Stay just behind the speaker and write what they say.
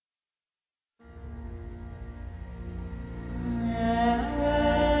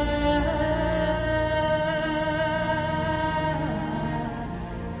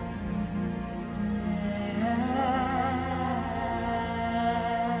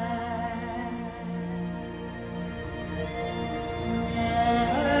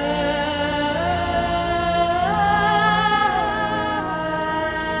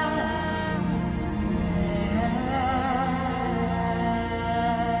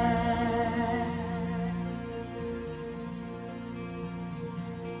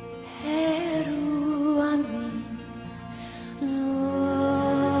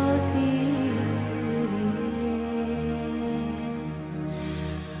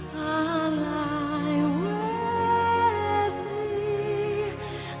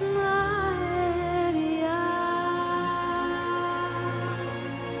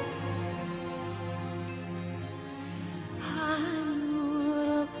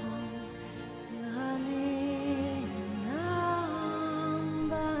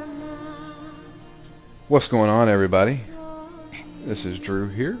What's going on, everybody? This is Drew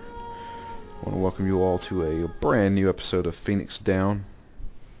here. I want to welcome you all to a brand new episode of Phoenix Down.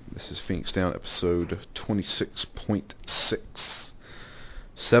 This is Phoenix Down episode 26.6.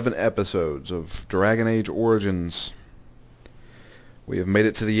 7 episodes of Dragon Age Origins. We have made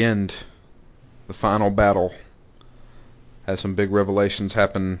it to the end. The final battle. Had some big revelations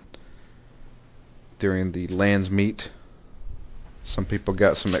happen during the Lands meet. Some people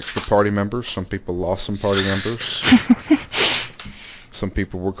got some extra party members. Some people lost some party members. Some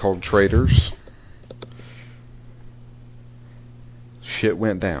people were called traitors. Shit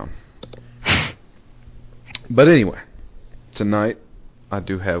went down. But anyway, tonight I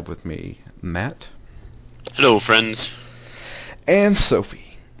do have with me Matt. Hello, friends. And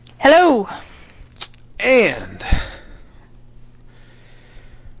Sophie. Hello. And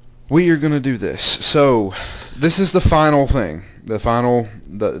we are going to do this. So, this is the final thing.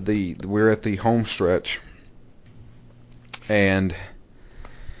 We're at the home stretch. And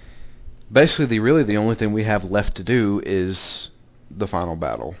basically, really the only thing we have left to do is the final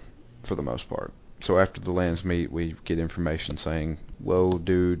battle, for the most part. So after the Lands meet, we get information saying, whoa,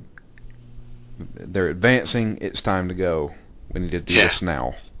 dude, they're advancing, it's time to go. We need to do this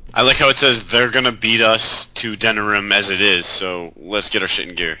now. I like how it says they're going to beat us to Denerim as it is, so let's get our shit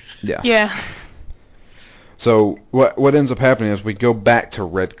in gear. Yeah. So what ends up happening is we go back to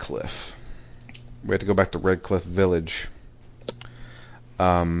Redcliffe. We have to go back to Redcliffe Village.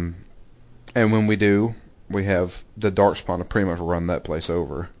 And when we do, we have the Darkspawn to pretty much run that place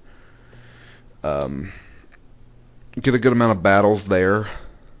over. Get a good amount of battles there.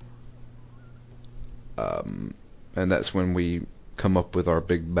 And that's when we come up with our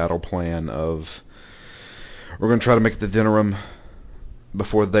big battle plan of we're going to try to make it to Denerim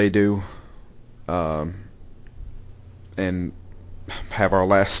before they do. And have our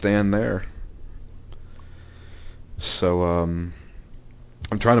last stand there. So, I'm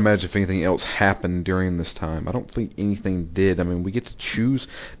trying to imagine if anything else happened during this time. I don't think anything did. I mean, we get to choose.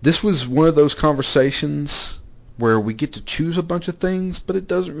 This was one of those conversations where we get to choose a bunch of things, but it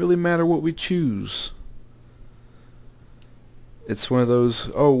doesn't really matter what we choose. It's one of those,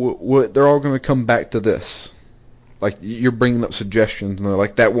 they're all going to come back to this. Like, you're bringing up suggestions, and they're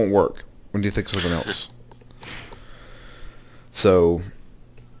like, that won't work. When do you think something else? So,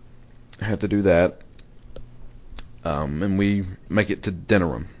 I had to do that. And we make it to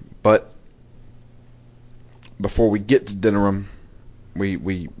Denerim. But before we get to Denerim, we're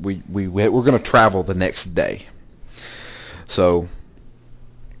going to travel the next day. So,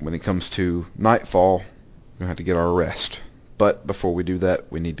 when it comes to nightfall, we're going to have to get our rest. But before we do that,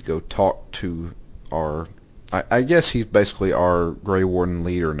 we need to go talk to our... I guess he's basically our Grey Warden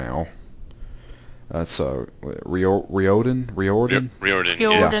leader now. That's Riordan? Riordan.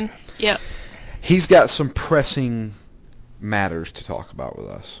 Yeah. He's got some pressing matters to talk about with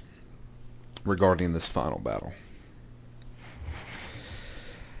us regarding this final battle.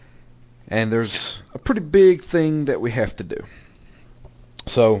 And there's a pretty big thing that we have to do.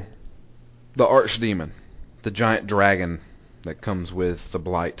 So, the Archdemon, the giant dragon that comes with the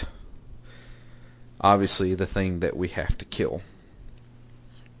Blight, obviously the thing that we have to kill.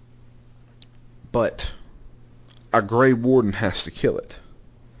 But our Grey Warden has to kill it.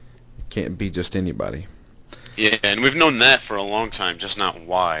 It can't be just anybody. Yeah, and we've known that for a long time, just not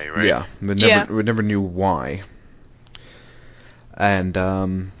why, right? Yeah, we never knew why. And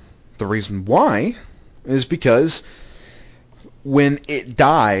the reason why is because when it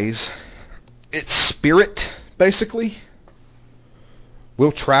dies, its spirit, basically,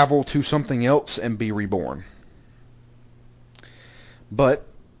 will travel to something else and be reborn. But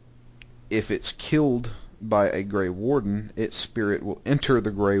if it's killed by a Grey Warden, its spirit will enter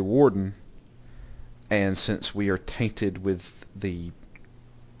the Grey Warden, and since we are tainted with the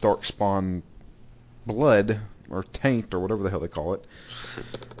Darkspawn blood, or taint, or whatever the hell they call it,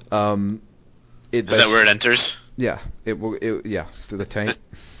 is that where it enters? Yeah, it will. Through the taint.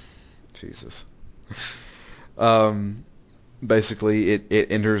 Jesus. Basically,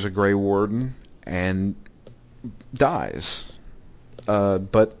 it enters a Grey Warden and dies.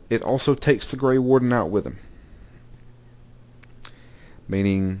 But it also takes the Grey Warden out with him.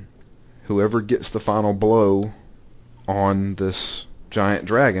 Meaning, whoever gets the final blow on this giant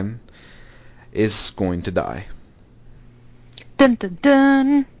dragon is going to die. Dun dun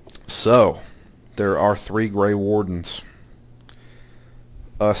dun. So, there are 3 Grey Wardens.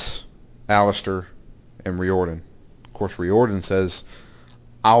 Us, Alistair, and Riordan. Of course, Riordan says,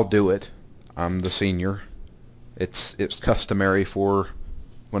 I'll do it. I'm the senior. It's customary for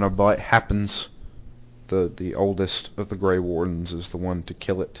when a blight happens, the oldest of the Grey Wardens is the one to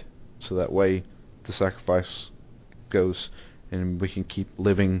kill it. So that way the sacrifice goes, and we can keep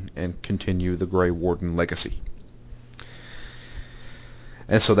living and continue the Grey Warden legacy.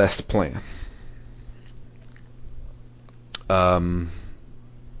 And so that's the plan.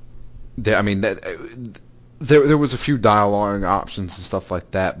 There was a few dialogue options and stuff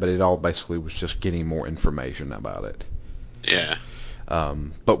like that, but it all basically was just getting more information about it. Yeah.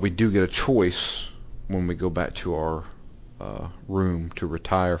 But we do get a choice when we go back to our room to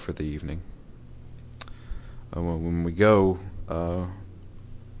retire for the evening. When we go,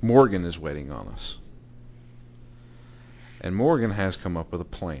 Morgan is waiting on us. And Morgan has come up with a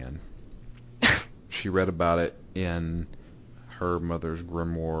plan. She read about it in her mother's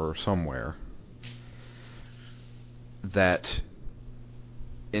grimoire somewhere, that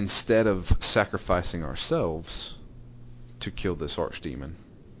instead of sacrificing ourselves to kill this archdemon,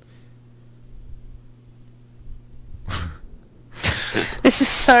 This is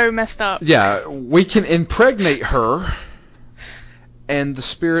so messed up. yeah, we can impregnate her, and the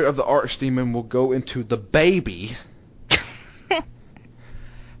spirit of the archdemon will go into the baby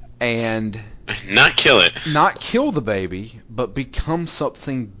and Not kill it. not kill the baby, but become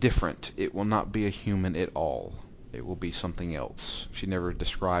something different. It will not be a human at all. It will be something else. She never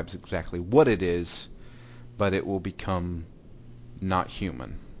describes exactly what it is, but it will become not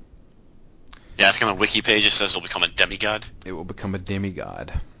human. Yeah, I think on the wiki page it says it'll become a demigod. It will become a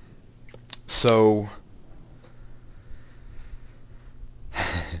demigod. So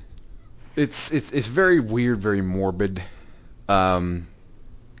it's very weird, very morbid.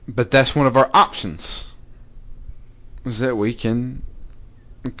 But that's one of our options, is that we can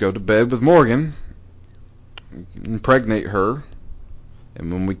go to bed with Morgan, impregnate her,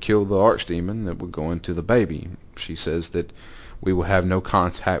 and when we kill the archdemon, it will go into the baby. She says that we will have no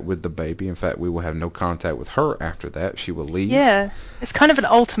contact with the baby. In fact, we will have no contact with her after that. She will leave. Yeah, it's kind of an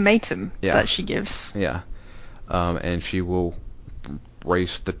ultimatum Yeah. that she gives. Yeah. And she will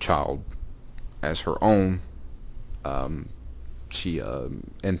raise the child as her own.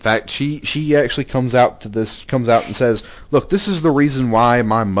 In fact, she actually comes out and says, "Look, this is the reason why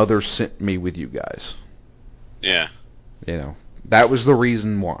my mother sent me with you guys." Yeah. You know, that was the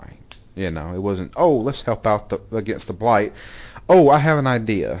reason why. You know, it wasn't, "Oh, let's help out against the blight." "Oh, I have an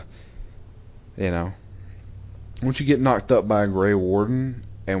idea." You know, once you get knocked up by a Grey Warden,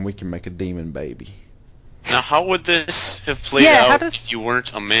 and we can make a demon baby. Now, how would this have played out if you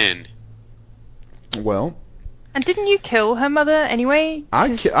weren't a man? Well, and didn't you kill her mother anyway?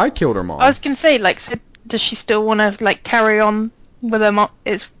 I killed her mom. I was gonna say, like, so does she still want to like carry on with her mom?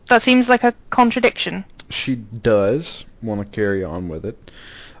 That seems like a contradiction. She does want to carry on with it.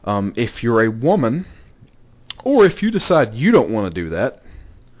 If you're a woman, or if you decide you don't want to do that,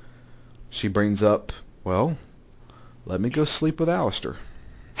 she brings up, "Well, let me go sleep with Alistair."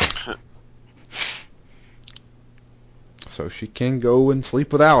 So she can go and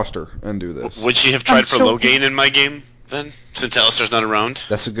sleep with Alistair and do this. Would she have tried for Logain in my game, then, since Alistair's not around?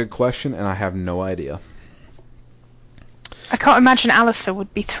 That's a good question, and I have no idea. I can't imagine Alistair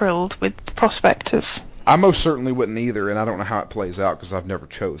would be thrilled with the prospect of... I most certainly wouldn't either, and I don't know how it plays out, because I've never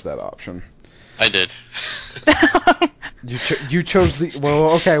chose that option. I did. You chose the...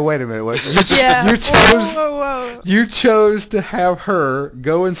 Well, okay, wait a minute. You chose... You chose to have her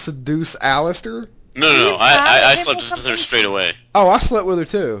go and seduce Alistair? No. I slept with her straight away. Oh, I slept with her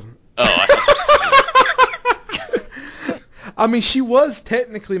too. I mean, she was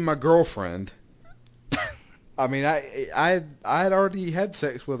technically my girlfriend. I mean, I had already had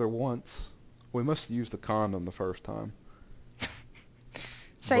sex with her once. We must have used the condom the first time.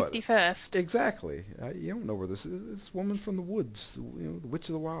 Safety first. Exactly. You don't know where this is. This woman's from the woods. You know, the Witch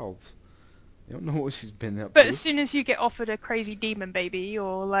of the Wilds. You don't know what she's been up to. But as soon as you get offered a crazy demon baby,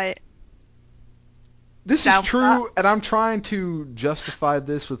 you're like... This is true, and I'm trying to justify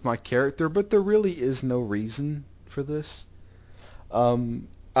this with my character, but there really is no reason for this.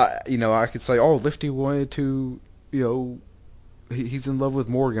 I could say, "Oh, Lifty wanted to, he's in love with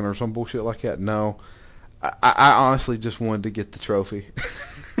Morgan," or some bullshit like that. No, I honestly just wanted to get the trophy.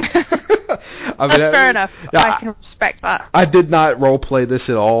 That's fair enough. I can respect that. I did not roleplay this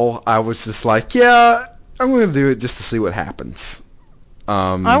at all. I was just like, yeah, I'm going to do it just to see what happens.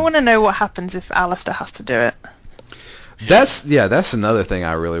 I want to know what happens if Alistair has to do it. That's another thing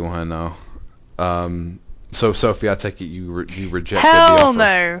I really want to know. So, Sophie, I take it you rejected the offer. Hell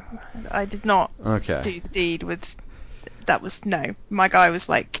no. I did not do the deed with... That was... No. My guy was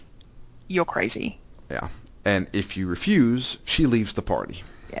like, "You're crazy." Yeah. And if you refuse, she leaves the party.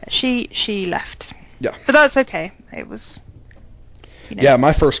 Yeah, she left. Yeah. But that's okay. It was... Yeah,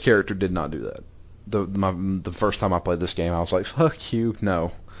 my first character did not do that. The first time I played this game, I was like, "Fuck you,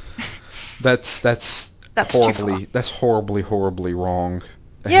 no." That's Too far. horribly wrong.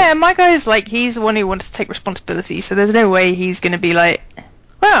 Yeah, my guy's like, he's the one who wants to take responsibility, so there's no way he's going to be like,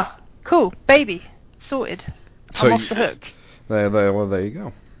 wow, cool, baby, sorted. I'm off the hook. Well, there you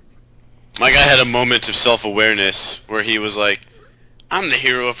go. My guy had a moment of self-awareness where he was like, I'm the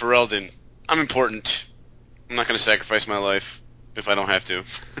hero of Ferelden. I'm important. I'm not going to sacrifice my life if I don't have to.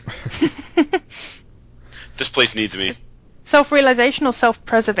 This place needs me. Self-realization or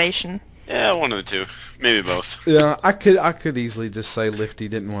self-preservation? Yeah, one of the two. Maybe both. Yeah, I could easily just say Lifty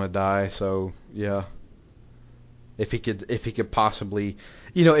didn't want to die, so yeah. If he could possibly,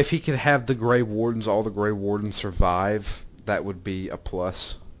 if he could have all the Grey Wardens survive, that would be a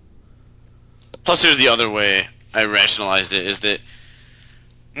plus. Plus, there's the other way I rationalized it, is that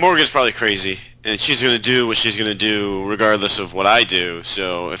Morgan's probably crazy, and she's going to do what she's going to do regardless of what I do,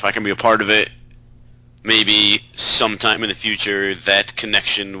 so if I can be a part of it, maybe sometime in the future that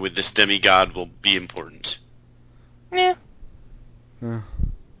connection with this demigod will be important. Yeah.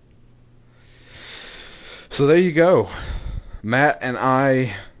 So there you go. Matt and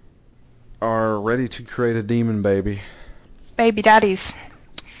I are ready to create a demon baby. Baby daddies.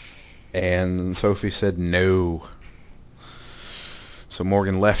 And Sophie said no. So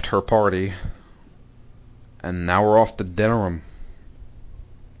Morgan left her party, and now we're off to Denerim.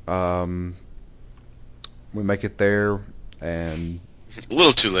 We make it there, and A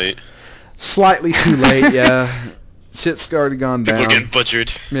little too late. slightly too late, yeah. Shit's already gone down. People are getting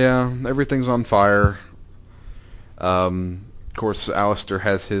butchered. Yeah, everything's on fire. Of course, Alistair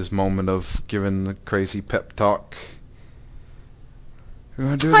has his moment of giving the crazy pep talk.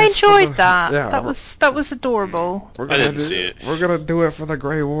 I enjoyed that. Yeah, that was adorable. I didn't see it. We're gonna do it for the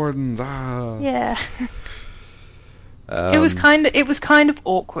Grey Wardens. Ah. Yeah. It was kind of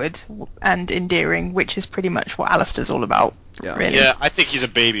awkward and endearing, which is pretty much what Alistair's all about. Yeah. Really. Yeah, I think he's a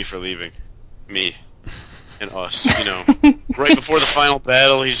baby for leaving me and us. Right before the final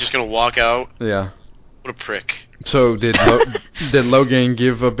battle, he's just gonna walk out. Yeah. What a prick. So did Logain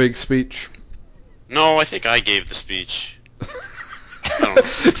give a big speech? No, I think I gave the speech. I don't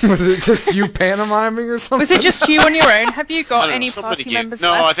know. Was it just you pantomiming or something? Was it just you on your own? Have you got any Somebody party members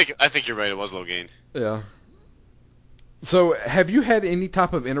No, left? I think you're right. It was Logain. Yeah. So, have you had any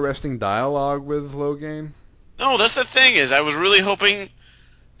type of interesting dialogue with Logain? No, that's the thing is, I was really hoping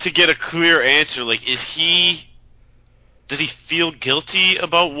to get a clear answer. Like, does he feel guilty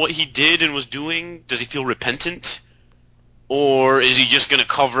about what he did and was doing? Does he feel repentant? Or is he just gonna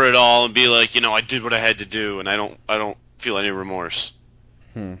cover it all and be like, I did what I had to do, and I don't feel any remorse.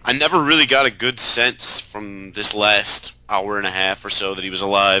 I never really got a good sense from this last hour and a half or so that he was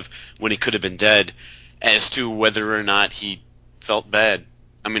alive when he could have been dead as to whether or not he felt bad.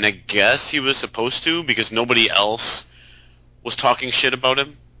 I mean, I guess he was supposed to because nobody else was talking shit about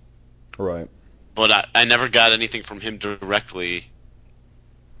him. Right. But I never got anything from him directly.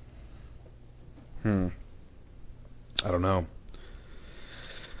 I don't know.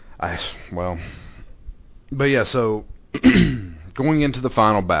 But yeah, so going into the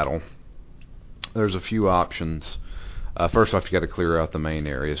final battle, there's a few options. First off, you got to clear out the main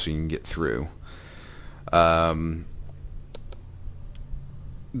area so you can get through.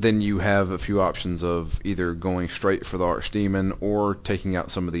 Then you have a few options of either going straight for the Archdemon or taking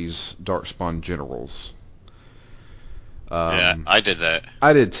out some of these Darkspawn generals. Yeah, I did that.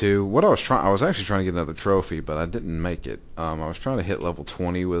 I did too. I was actually trying to get another trophy, but I didn't make it. I was trying to hit level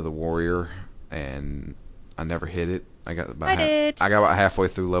 20 with a warrior, and I never hit it. I got about halfway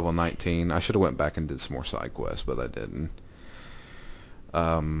through level 19. I should have went back and did some more side quests, but I didn't.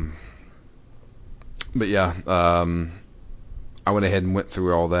 But yeah, I went ahead and went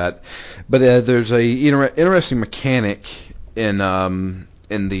through all that. But there's a interesting mechanic in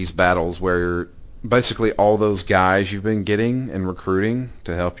these battles where basically all those guys you've been getting and recruiting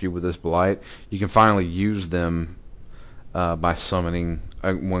to help you with this blight, you can finally use them by summoning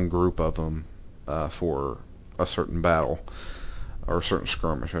one group of them for a certain battle or a certain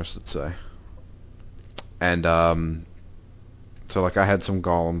skirmish, I should say. And so like I had some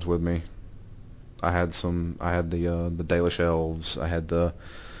golems with me. I had the Dalish elves. I had the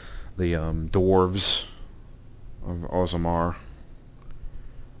dwarves of Ozamar.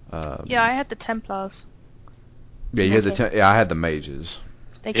 Yeah, I had the Templars. Yeah, you had I had the mages.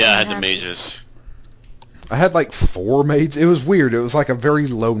 I had the mages. I had like 4 mages. It was weird. It was like a very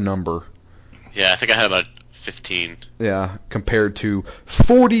low number. Yeah, I think I had about 15. Yeah, compared to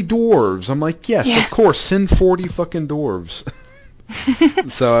 40 dwarves. I'm like, yes, of course, send 40 fucking dwarves.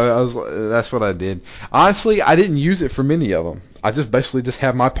 So that's what I did. Honestly, I didn't use it for many of them. I just basically just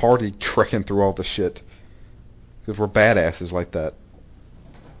had my party trekking through all the shit. Because we're badasses like that.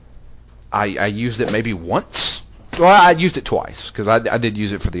 I used it maybe once. Well, I used it twice because I did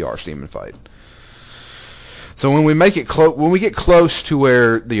use it for the Archdemon fight. So when we get close to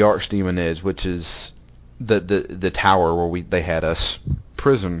where the Archdemon is, which is the tower where they had us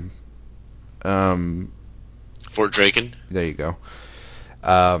prison. Fort Draken. There you go.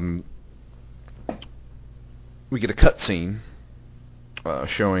 We get a cutscene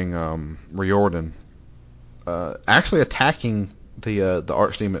showing Riordan actually attacking the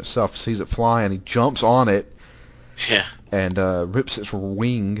Archdemon itself. Sees it fly and he jumps on it. Yeah. And rips its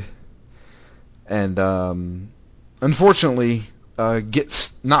wing. And unfortunately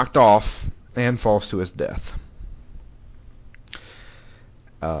gets knocked off and falls to his death.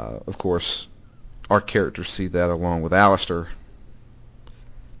 Of course, our characters see that along with Alistair,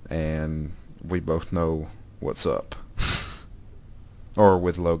 and we both know what's up. Or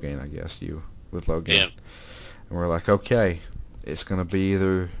with Logan, I guess, with Logan. Yeah. And we're like, okay, it's going to be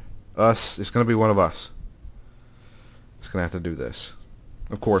either us, it's going to be one of us. It's going to have to do this.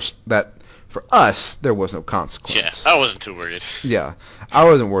 Of course, that, for us, there was no consequence. Yeah, I wasn't too worried. Yeah, I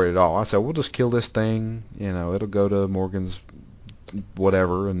wasn't worried at all. I said, we'll just kill this thing, it'll go to Morgan's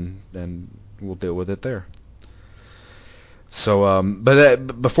whatever, and we'll deal with it there. So,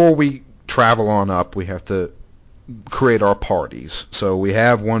 but before we travel on up, we have to create our parties. So we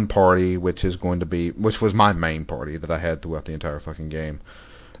have one party, which was my main party that I had throughout the entire fucking game,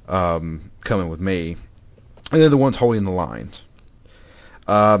 coming with me, and then the ones holding the lines.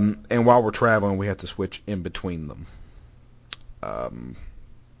 And while we're traveling, we have to switch in between them.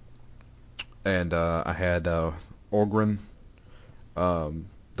 And I had Orgrin,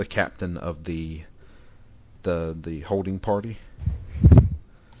 the captain of the holding party.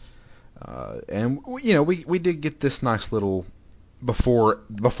 And we did get this nice little before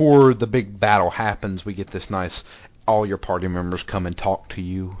the big battle happens. We get this nice, all your party members come and talk to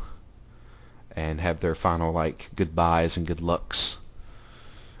you, and have their final goodbyes and good lucks.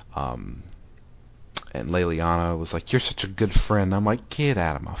 And Leliana was like, "You're such a good friend." I'm like, "Get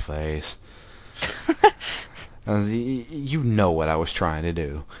out of my face." You know what I was trying to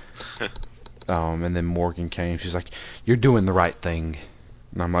do. And then Morgan came. She's like, "You're doing the right thing."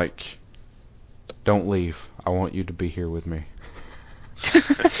 And I'm like, "Don't leave. I want you to be here with me."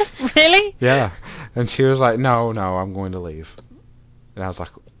 Really? Yeah. And she was like, no, I'm going to leave. And I was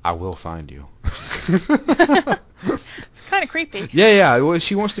like, "I will find you." It's kind of creepy. Yeah. Well, if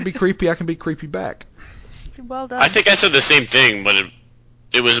she wants to be creepy, I can be creepy back. Well done. I think I said the same thing, but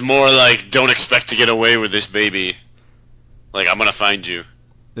it was more like, don't expect to get away with this baby. Like, I'm gonna find you.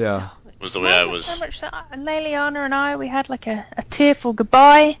 Yeah. Was the way I Mine was. so much that Leliana and I, we had like a tearful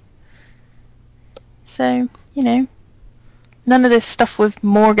goodbye. So, none of this stuff with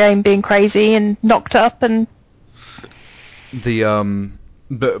Morgan being crazy and knocked up and...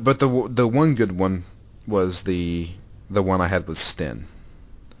 But the one good one was the one I had with Sten,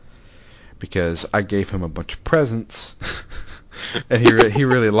 because I gave him a bunch of presents, and he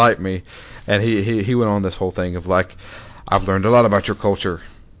really liked me, and he went on this whole thing of like, "I've learned a lot about your culture,"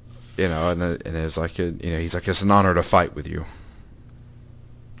 and it's like he's like, "It's an honor to fight with you,"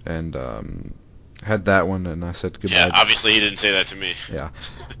 and had that one, and I said goodbye. Yeah, obviously he didn't say that to me. Yeah.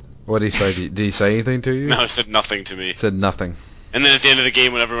 What did he say? Did he say anything to you? No, he said nothing to me. Said nothing. And then at the end of the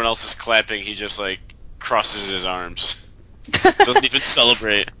game, when everyone else is clapping, he just crosses his arms. Doesn't even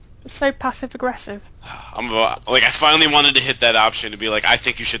celebrate. So passive aggressive. I finally wanted to hit that option to be like, I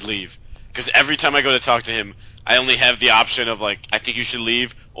think you should leave. Because every time I go to talk to him, I only have the option of I think you should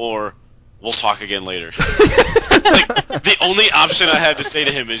leave, or we'll talk again later. The only option I had to say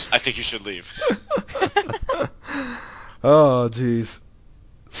to him is, I think you should leave. Oh, jeez.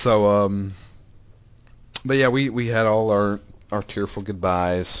 So, but yeah, we had all our tearful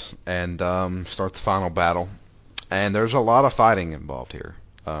goodbyes and start the final battle. And there's a lot of fighting involved here.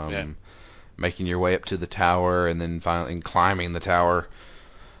 Yeah. Making your way up to the tower and then finally climbing the tower.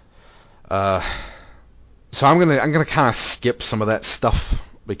 So I'm gonna kind of skip some of that stuff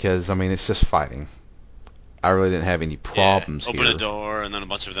because it's just fighting. I really didn't have any problems Open here. a door and then a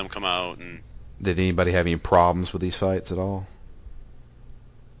bunch of them come out. And Did anybody have any problems with these fights at all?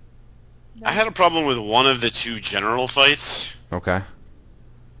 I had a problem with one of the two general fights. Okay.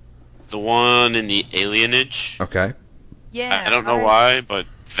 The one in the alienage. Okay. Yeah. I don't know why, but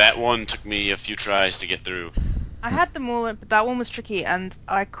that one took me a few tries to get through. I had them all, but that one was tricky, and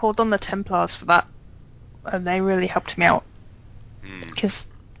I called on the Templars for that, and they really helped me out because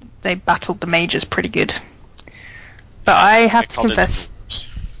they battled the mages pretty good. But I have to confess,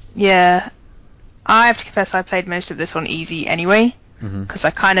 I played most of this on easy anyway, because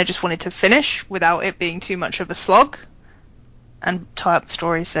I kind of just wanted to finish without it being too much of a slog and tie up the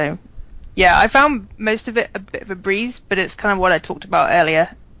story. So Yeah, I found most of it a bit of a breeze, but it's kind of what I talked about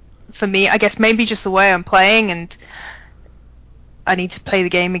earlier. For me, I guess maybe just the way I'm playing, and I need to play the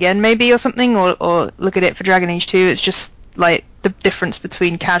game again maybe or something, or look at it for Dragon Age 2. It's just like the difference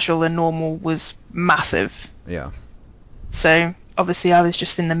between casual and normal was massive. Yeah. So obviously I was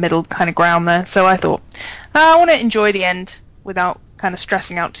just in the middle kind of ground there. So I thought, I want to enjoy the end without kind of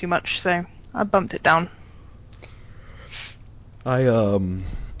stressing out too much. So I bumped it down. I didn't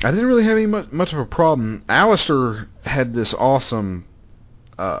really have any much of a problem. Alistair had this awesome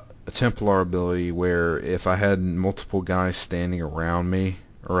Templar ability where if I had multiple guys standing around me,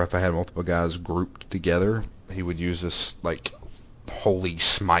 or if I had multiple guys grouped together, he would use this like holy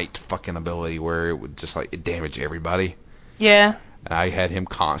smite fucking ability where it would just like damage everybody. Yeah. And I had him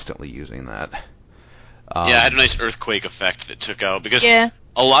constantly using that. Yeah, it had a nice earthquake effect that took out, because Yeah.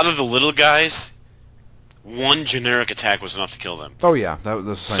 a lot of the little guys, one generic attack was enough to kill them. Oh yeah, that was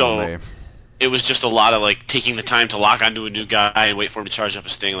the same with me. It was just a lot of like taking the time to lock onto a new guy and wait for him to charge up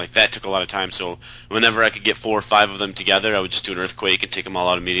his thing. Like that took a lot of time. So whenever I could get 4 or 5 of them together, I would just do an earthquake and take them all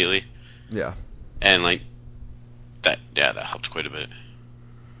out immediately. Yeah. And like that helped quite a bit.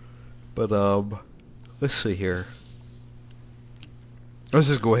 But let's see here. Let's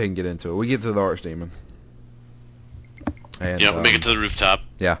just go ahead and get into it. We get to the Archdemon. And Yeah, we'll make it to the rooftop.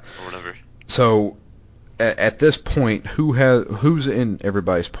 Yeah. Or whatever. So at this point, who's in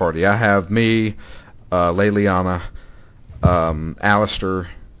everybody's party? I have me, Leliana, Alistair,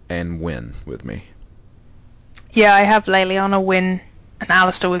 and Wynn with me. Yeah, I have Leliana, Wynn, and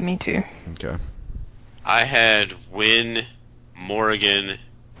Alistair with me too. Okay. I had Wynn, Morrigan,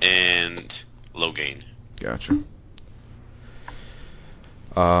 and Loghain. Gotcha.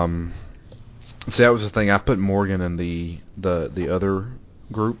 See, that was the thing. I put Morgan in the other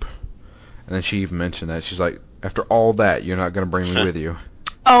group, and then she even mentioned that. She's like, after all that, you're not going to bring me with you.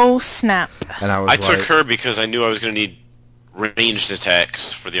 Oh, snap. And I was I took her because I knew I was going to need ranged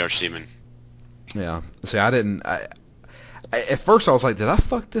attacks for the Archdemon. Yeah. See, I didn't... at first, I was like, did I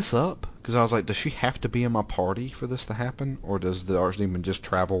fuck this up? Because I was like, does she have to be in my party for this to happen? Or does the Archdemon just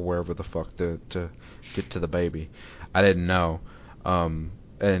travel wherever the fuck to get to the baby? I didn't know.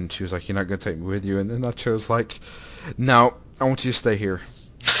 And she was like, you're not going to take me with you? And then I chose like, no, I want you to stay here.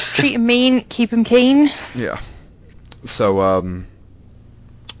 Treat him mean, keep him keen. Yeah. So,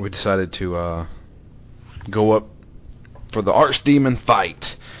 we decided to go up for the Archdemon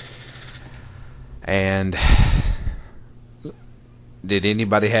fight. And did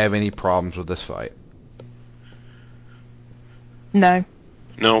anybody have any problems with this fight? No.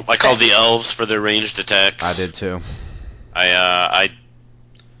 No, I called the elves for their ranged attacks. I did too. I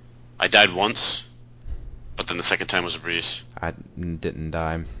died once, but then the second time was a breeze. I didn't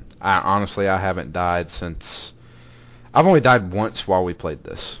die. Honestly, I haven't died since... I've only died once while we played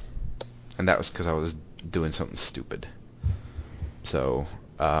this. And that was because I was doing something stupid. So,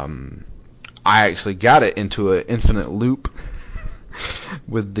 I actually got it into an infinite loop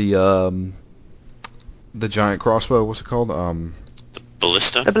with the giant crossbow. What's it called? The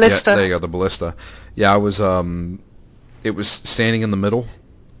ballista? The ballista. Yeah, there you go, the ballista. Yeah, I was, it was standing in the middle,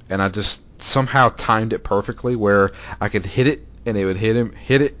 and I just somehow timed it perfectly where I could hit it, and it would hit him,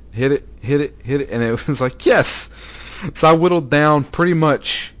 hit it, and it was like, yes! So I whittled down pretty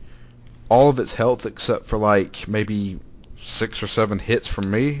much all of its health except for like maybe 6 or 7 hits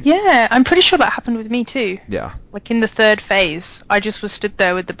from me. Yeah, I'm pretty sure that happened with me too. Yeah. Like in the third phase, I just was stood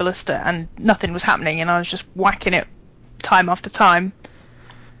there with the ballista and nothing was happening, and I was just whacking it time after time.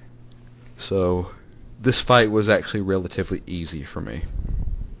 So this fight was actually relatively easy for me.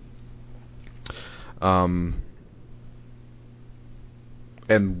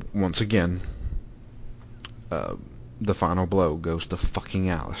 And once again, the final blow goes to fucking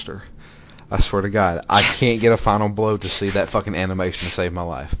Alistair. I swear to God, I can't get a final blow to see that fucking animation to save my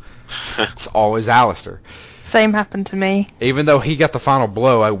life. It's always Alistair. Same happened to me. Even though he got the final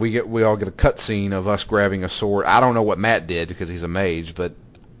blow, we all get a cutscene of us grabbing a sword. I don't know what Matt did because he's a mage, but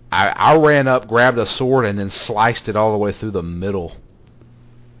I ran up, grabbed a sword, and then sliced it all the way through the middle,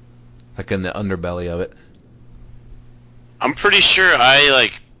 like in the underbelly of it. I'm pretty sure I,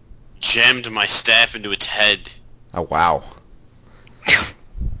 like, jammed my staff into its head. Oh, wow.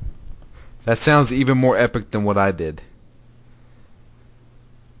 That sounds even more epic than what I did.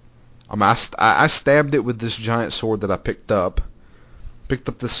 I stabbed it with this giant sword that I picked up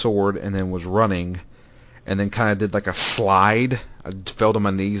this sword, and then was running, and then kind of did like a slide. I fell to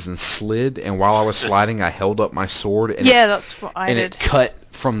my knees and slid, and while I was sliding, I held up my sword, and that's what I did. it cut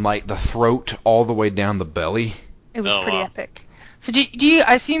from like the throat all the way down the belly. It was pretty epic. So do you,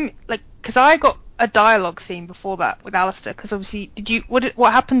 I assume, like, because I got a dialogue scene before that with Alistair, because obviously,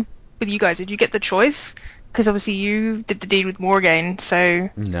 what happened with you guys? Did you get the choice? Because obviously you did the deed with Morgaine, so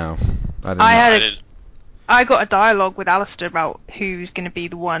No, I didn't. I know. had I got a dialogue with Alistair about who's going to be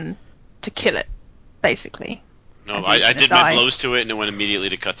the one to kill it, basically. No, And who's I gonna did die. my blows to it, and it went immediately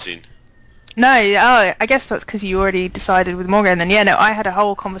to cutscene. No, I guess that's because you already decided with Morgan. And yeah, no, I had a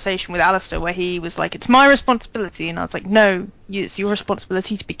whole conversation with Alistair where he was like, "It's my responsibility," and I was like, "No, it's your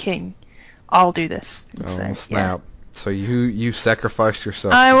responsibility to be king. I'll do this." And Oh, so, snap. yeah. So you sacrificed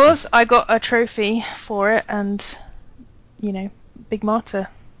yourself. I got a trophy for it, and big martyr.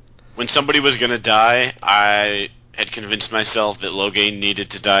 When somebody was gonna die, I had convinced myself that Logain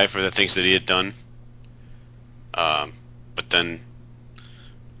needed to die for the things that he had done. But then,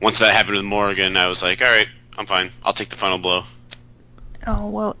 once that happened with Morgan, I was like, alright, I'm fine. I'll take the final blow. Oh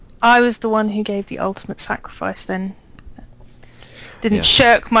well, I was the one who gave the ultimate sacrifice. Then didn't Yeah.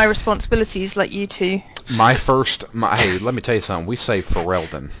 shirk my responsibilities like you two. Hey, let me tell you something. We saved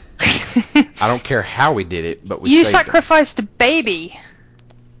Ferelden. I don't care how we did it, but we You saved him. sacrificed a baby.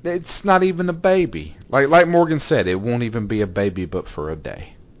 It's not even a baby. Like Morgan said, it won't even be a baby but for a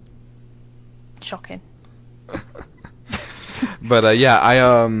day. Shocking. But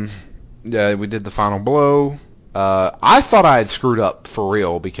yeah, we did the final blow. I thought I had screwed up for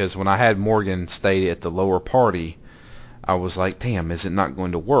real because when I had Morgan stay at the lower party, I was like, damn, is it not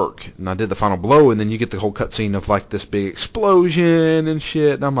going to work? And I did the final blow, and then you get the whole cutscene of like this big explosion and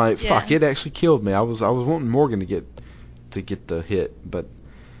shit, and I'm like, fuck, Yeah. it actually killed me. I was wanting Morgan to get the hit, but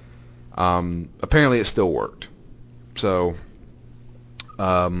apparently it still worked. So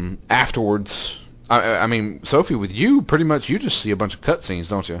afterwards, I mean, Sophie, with you, pretty much you just see a bunch of cutscenes,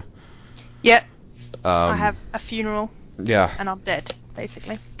 don't you? Yep. I have a funeral, Yeah, and I'm dead,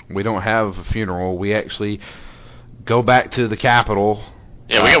 basically. we don't have a funeral. We actually go back to the capital.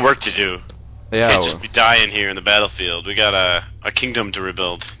 Yeah, we got work to do. Yeah, Can't just be dying here in the battlefield. We got a kingdom to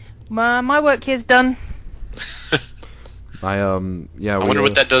rebuild. My work here's done. I wonder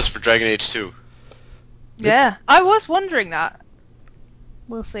what that does for Dragon Age 2. Yeah, I was wondering that.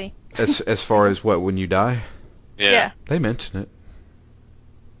 We'll see. As far as what, when you die, Yeah. they mention it.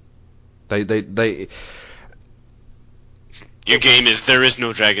 They Your game is there is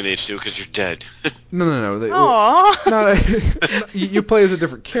no Dragon Age 2 because you're dead. no. Aww. No, you play as a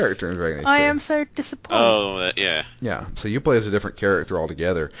different character in Dragon Age 2. I am so disappointed. Oh, yeah. Yeah, so you play as a different character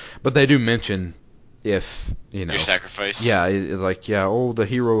altogether. But they do mention if, Your sacrifice. Yeah, the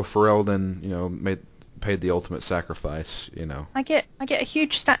hero Ferelden, paid the ultimate sacrifice, I get a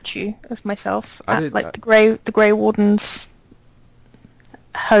huge statue of myself I at did- the Grey Warden's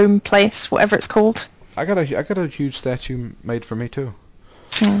home place, whatever it's called. I got a huge statue made for me too.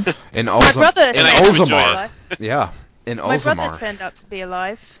 In My brother in And I hope you enjoy Olzamar. it. Yeah, in My brother Olzamar. turned out to be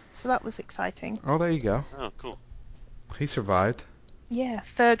alive, so that was exciting. Oh, there you go. Oh, cool. He survived. Yeah,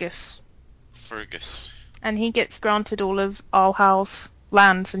 Fergus. Fergus. And he gets granted all of Arlhal's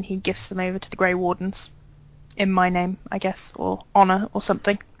lands, and he gifts them over to the Grey Wardens. In my name, I guess, or honour, or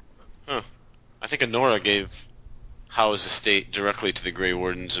something. Huh. I think Honora gave Howe's estate directly to the Grey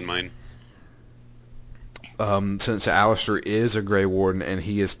Wardens in mine. Since Alistair is a Grey Warden and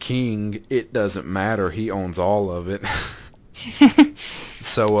he is king, it doesn't matter. He owns all of it.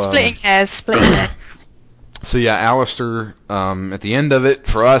 So Splitting hairs. So yeah, Alistair, at the end of it,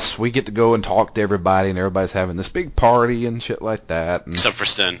 for us, we get to go and talk to everybody, and everybody's having this big party and shit like that. And, Except for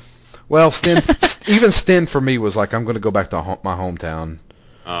Sten. well, even Sten for me was like, I'm going to go back to my hometown.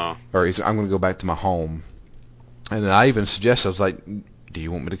 Oh. Or I'm going to go back to my home. And then I even suggested, I was like, do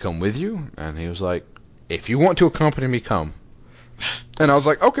you want me to come with you? And he was like, if you want to accompany me, come. And I was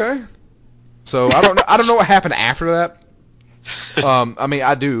like, okay. So I don't know what happened after that. I mean,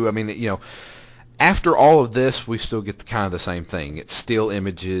 I do. I mean, after all of this, we still get kind of the same thing. It's still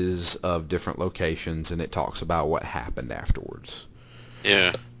images of different locations, and it talks about what happened afterwards.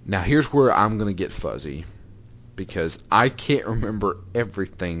 Yeah. Now, here's where I'm going to get fuzzy, because I can't remember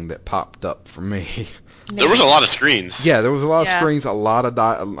everything that popped up for me. There was a lot of screens. Yeah, there was a lot of Yeah. screens, a lot of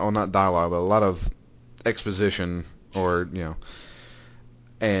not dialogue, but a lot of exposition,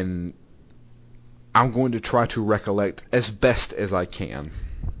 and I'm going to try to recollect as best as I can.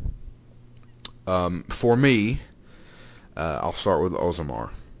 For me, I'll start with Olzamar,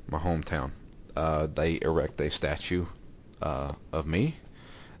 my hometown. They erect a statue of me.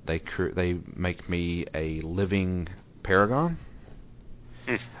 They make me a living paragon.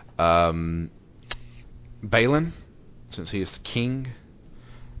 Balin, since he is the king,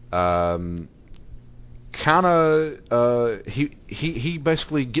 he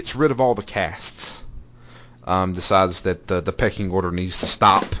basically gets rid of all the castes. Decides that the pecking order needs to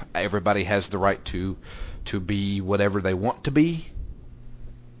stop. Everybody has the right to be whatever they want to be.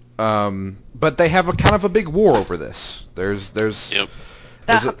 But they have a kind of a big war over this. There's Yep.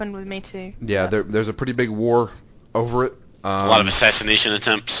 That happened with me too. yeah, there's a pretty big war over it. A lot of assassination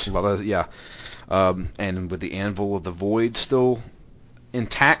attempts. A lot of, yeah. And with the Anvil of the Void still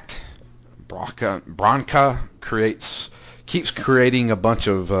intact, Branka keeps creating a bunch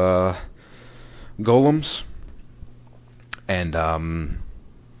of golems, and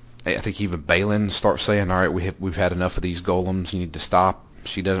I think even Balin starts saying, "All right, we've had enough of these golems. You need to stop."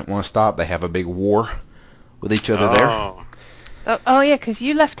 She doesn't want to stop. They have a big war with each other there. Oh yeah, because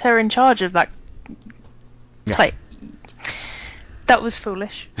you left her in charge of that. Yeah. Like, that was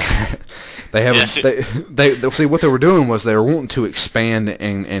foolish. They haven't. They see what they were doing was they were wanting to expand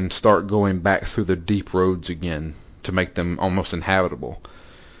and start going back through the deep roads again to make them almost inhabitable,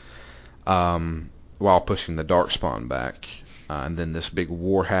 while pushing the Darkspawn back. And then this big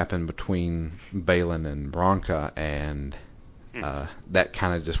war happened between Balin and Branka, and that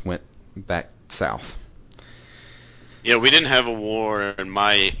kind of just went back south. Yeah, we didn't have a war in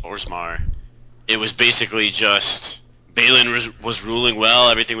my Orzammar. It was basically just Balin was ruling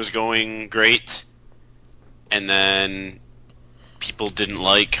well, everything was going great, and then people didn't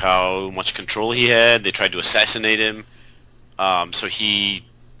like how much control he had. They tried to assassinate him, so he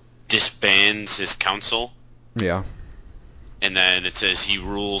disbands his council. Yeah. And then it says he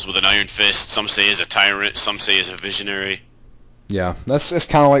rules with an iron fist. Some say as a tyrant, some say as a visionary. Yeah, that's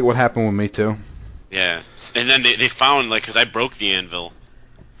kind of like what happened with me too. Yeah, and then they found, like, because I broke the anvil.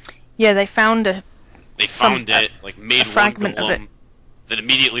 Yeah, they found it, like, made one golem that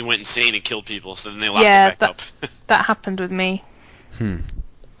immediately went insane and killed people, so then they locked it back up. That happened with me.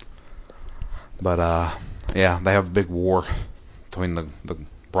 But, yeah, they have a big war between the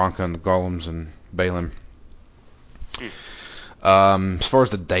Branka and the golems and Balin. As far as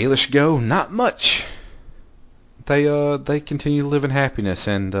the Dalish go, not much. They continue to live in happiness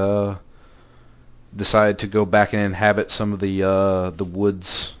and decide to go back and inhabit some of the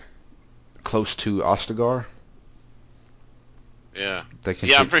woods close to Ostagar. Yeah.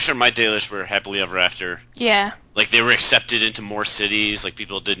 I'm pretty sure my Dalish were happily ever after. Yeah. Like, they were accepted into more cities. Like,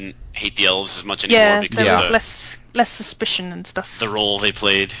 people didn't hate the elves as much anymore because there was less suspicion and stuff. The role they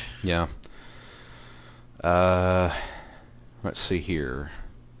played. Yeah. Let's see here.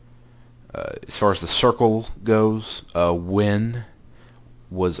 As far as the circle goes, Wynn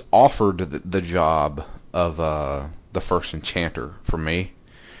was offered the job of the first enchanter for me,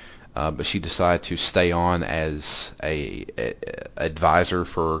 but she decided to stay on as a advisor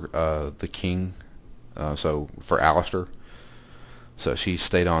for the king, so for Alistair. So she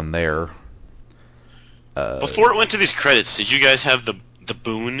stayed on there. Before it went to these credits, did you guys have the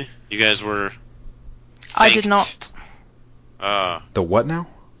boon? You guys were thanked? I did not. The what now?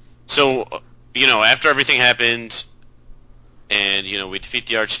 So, after everything happened, and, we defeat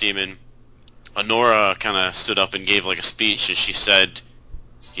the Archdemon, Honora kind of stood up and gave, like, a speech, and she said,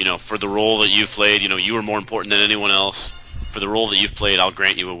 for the role that you've played, you were more important than anyone else. For the role that you've played, I'll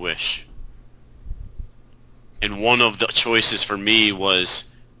grant you a wish. And one of the choices for me was,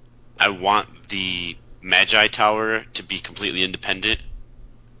 I want the Magi Tower to be completely independent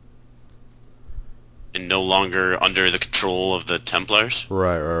and no longer under the control of the Templars.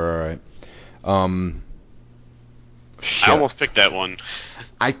 Right. Shit. I almost picked that one.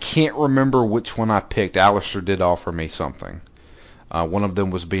 I can't remember which one I picked. Alistair did offer me something. One of them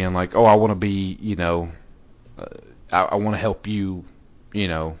was being like, "Oh, I want to be, I want to help you, be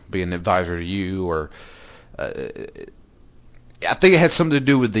an advisor to you," or I think it had something to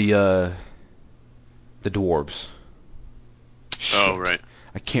do with the dwarves. Oh, right.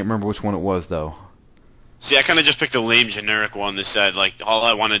 I can't remember which one it was though. See, I kind of just picked the lame generic one that said, like, all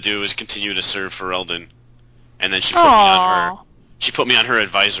I want to do is continue to serve for Eldon. And then she put me on her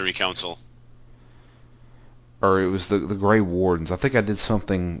advisory council. Or it was the Grey Wardens. I think I did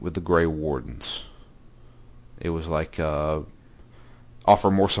something with the Grey Wardens. It was like offer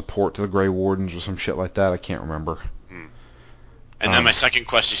more support to the Grey Wardens or some shit like that. I can't remember. And then my second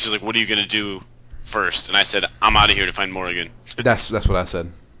question, she's like, "What are you gonna do first?" And I said, "I'm out of here to find Morrigan." That's what I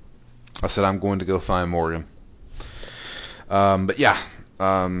said. I said I'm going to go find Morrigan. But yeah.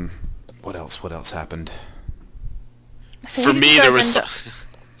 What else happened? So for me, there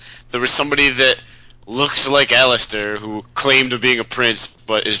was somebody that looks like Alistair who claimed of being a prince,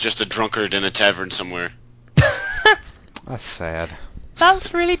 but is just a drunkard in a tavern somewhere. That's sad.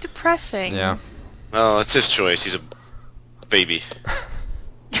 That's really depressing. Yeah. Well, it's his choice. He's a baby.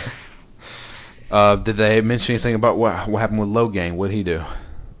 Did they mention anything about what happened with Logang? What'd he do?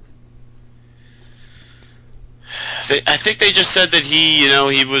 I think they just said that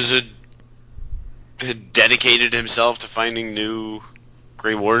he was had dedicated himself to finding new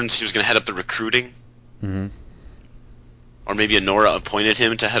Grey Wardens, he was going to head up the recruiting. Mm-hmm. Or maybe Anora appointed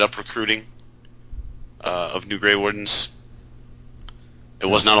him to head up recruiting of new Grey Wardens. It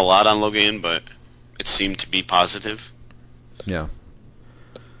was not a lot on Logain, but it seemed to be positive. Yeah.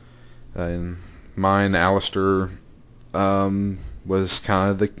 And mine, Alistair, was kind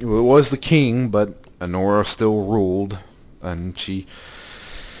of the king, but Anora still ruled, and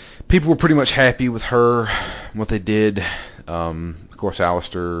people were pretty much happy with her, what they did. Of course,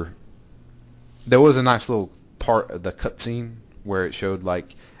 Alistair. There was a nice little part of the cutscene where it showed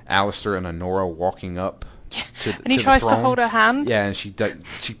like Alistair and Anora walking up to the, and he to tries the to throne. hold her hand. Yeah, and she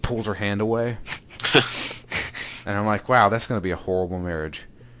pulls her hand away. And I'm like, wow, that's going to be a horrible marriage.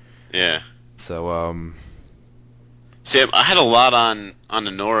 Yeah. So, See, I had a lot on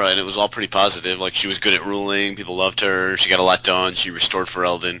Anora, and it was all pretty positive. Like, she was good at ruling, people loved her, she got a lot done, she restored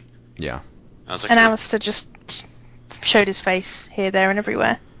Ferelden. yeah. I was like, And Alistair just showed his face here, there, and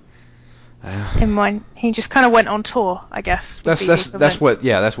everywhere. In mine, he just kind of went on tour, I guess. That's what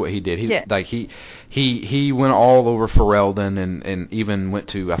he did. He went all over Ferelden and even went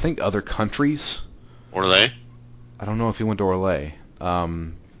to, I think, other countries. Orlais? I don't know if he went to Orlais.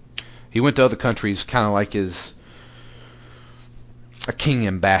 He went to other countries, kind of like a king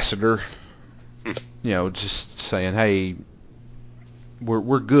ambassador. You know, just saying, hey,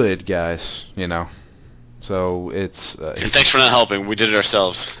 we're good, guys. You know. So it's thanks for not helping. We did it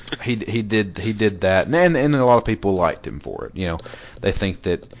ourselves. he did that, and a lot of people liked him for it. You know, they think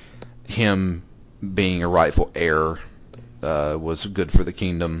that him being a rightful heir was good for the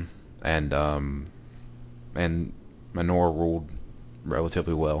kingdom, and Manor ruled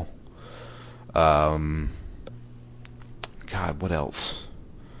relatively well. God, what else?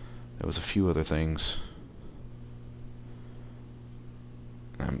 There was a few other things.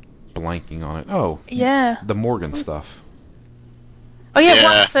 I'm blanking on it. Oh, yeah, the Morgan stuff. Oh yeah.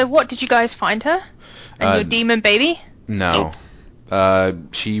 Yeah. So what did you guys find her? And your demon baby? No.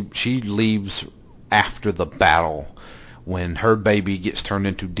 She leaves after the battle. When her baby gets turned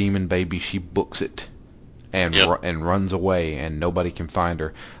into demon baby, she books it and and runs away, and nobody can find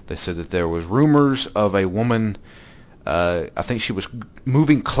her. They said that there was rumors of a woman. I think she was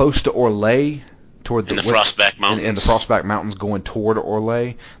moving close to Orlais, toward the Frostback Mountains. In the Frostback Mountains, going toward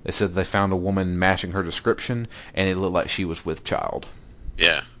Orlais. They said they found a woman matching her description, and it looked like she was with child.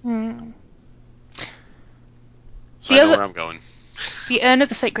 Yeah. Hmm. So I know where I'm going. The Urn of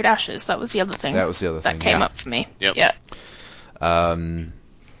the Sacred Ashes, that was the other thing. That was the other thing that came up for me. Yep. Yeah.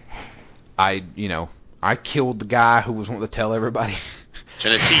 I killed the guy who was wanting to tell everybody.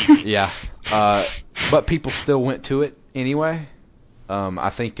 Genevieve. Yeah. But people still went to it anyway. I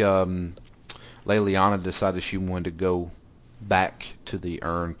think Leliana decided she wanted to go back to the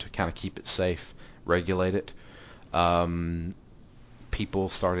urn to kind of keep it safe, regulate it. People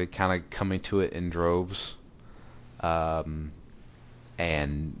started kind of coming to it in droves.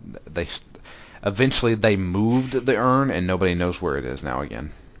 And eventually they moved the urn, and nobody knows where it is now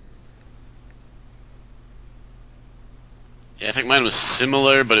again. Yeah, I think mine was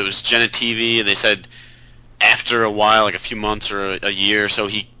similar, but it was Genevieve, and they said after a while, like a few months or a year or so,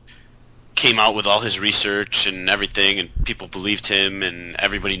 he came out with all his research and everything, and people believed him, and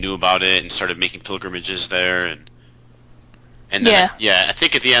everybody knew about it, and started making pilgrimages there, and then I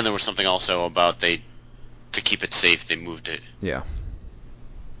think at the end there was something also about to keep it safe, they moved it. Yeah.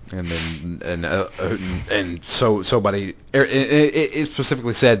 And then and so it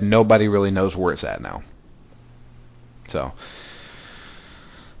specifically said nobody really knows where it's at now. So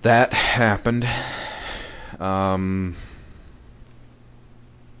that happened. I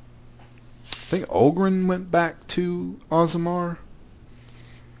think Olgrin went back to Ozamar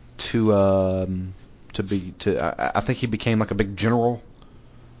I think he became like a big general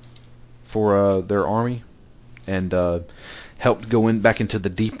for their army, and helped go back into the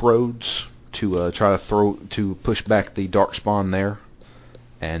deep roads to try to push back the Darkspawn there.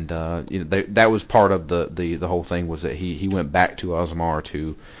 And that was part of the whole thing, was that he went back to Ozamar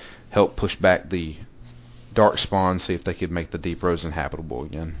to help push back the Darkspawn, see if they could make the deep roads inhabitable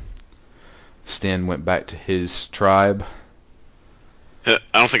again. Sten went back to his tribe. I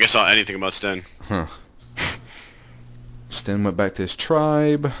don't think I saw anything about Sten. Huh. Sten went back to his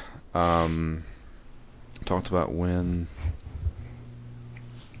tribe. Talked about when.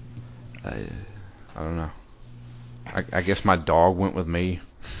 I don't know. I guess my dog went with me.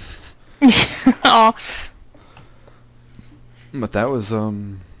 Oh. But that was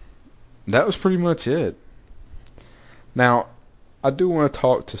pretty much it. Now, I do want to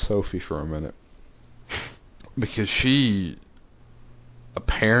talk to Sophie for a minute, because she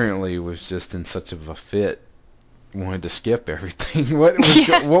apparently was just in such of a fit wanted to skip everything.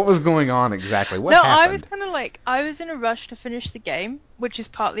 What was going on exactly? What No, happened? I was kind of like, I was in a rush to finish the game, which is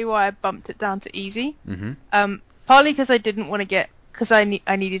partly why I bumped it down to easy. Mm-hmm. Partly because I didn't want to because I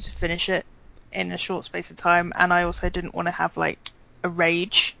needed to finish it in a short space of time, and I also didn't want to have like a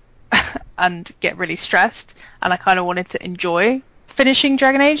rage and get really stressed, and I kind of wanted to enjoy finishing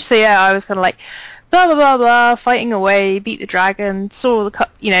Dragon Age. So yeah, I was kind of like, blah blah blah blah, fighting away, beat the dragon, saw all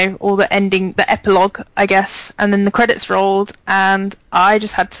the all the ending, the epilogue, I guess, and then the credits rolled, and I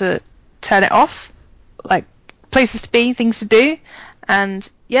just had to turn it off, like places to be, things to do, and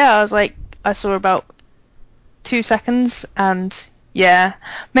yeah, I was like, I saw about 2 seconds, and yeah,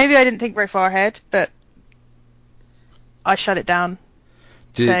 maybe I didn't think very far ahead, but I shut it down.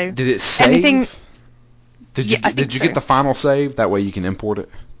 Did it save? Anything? Did Yeah, I you think get the final save? That way you can import it.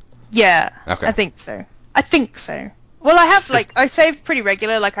 Yeah, Okay. I think so. Well, I have I save pretty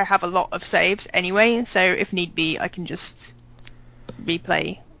regular. Like I have a lot of saves anyway, so if need be, I can just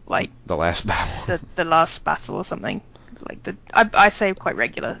replay like the last battle. the last battle or something. Like I save quite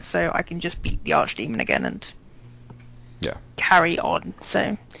regular, so I can just beat the Archdemon again and carry on.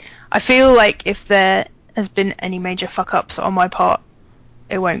 So I feel like if there has been any major fuck ups on my part,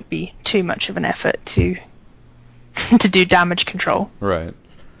 it won't be too much of an effort to do damage control. Right.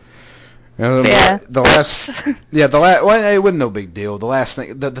 Well, it wasn't no big deal. The last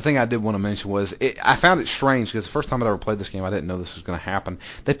thing, the thing I did want to mention was, I found it strange because the first time I ever played this game, I didn't know this was going to happen.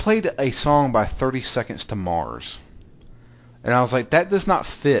 They played a song by 30 Seconds to Mars, and I was like, that does not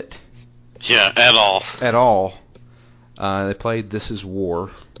fit. Yeah, at all. At all. They played "This Is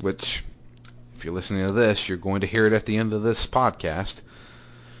War," which, if you're listening to this, you're going to hear it at the end of this podcast.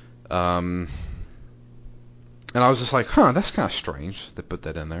 And I was just like, that's kind of strange. They put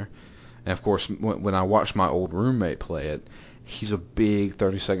that in there. And of course, when I watched my old roommate play it, he's a big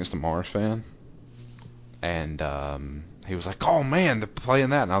 30 Seconds to Mars fan. And he was like, oh man, they're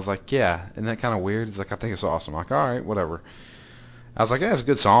playing that. And I was like, yeah, isn't that kind of weird? He's like, I think it's awesome. I'm like, all right, whatever. I was like, yeah, it's a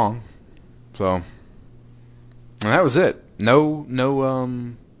good song. So, and that was it. No.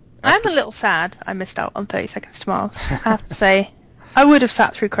 I'm a little sad I missed out on 30 Seconds to Mars. I have to say, I would have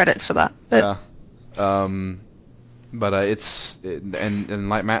sat through credits for that. But... Yeah. But and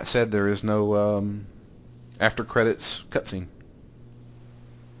like Matt said, there is no after credits cutscene.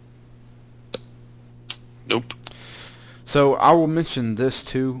 Nope. So I will mention this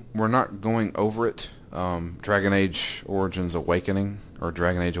too. We're not going over it. Dragon Age Origins Awakening, or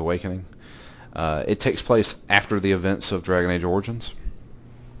Dragon Age Awakening. It takes place after the events of Dragon Age Origins.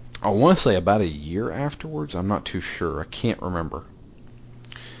 I want to say about a year afterwards. I'm not too sure. I can't remember.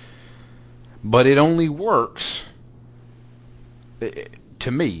 But it only works,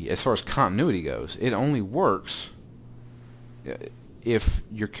 to me, as far as continuity goes, it only works if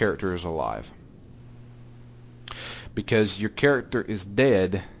your character is alive. Because your character is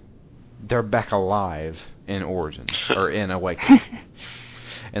dead, they're back alive in Origins, or in Awakening.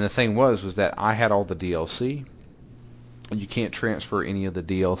 And the thing was that I had all the DLC. You can't transfer any of the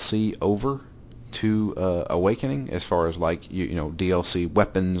DLC over to Awakening, as far as like DLC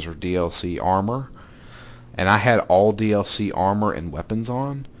weapons or DLC armor. And I had all DLC armor and weapons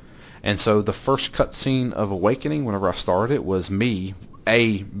on. And so the first cutscene of Awakening, whenever I started it, was me,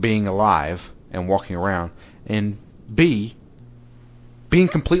 A, being alive and walking around, and B, being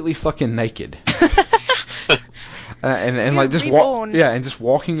completely fucking naked. and like just just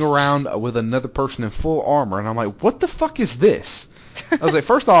walking around with another person in full armor, and I'm like, what the fuck is this? I was like,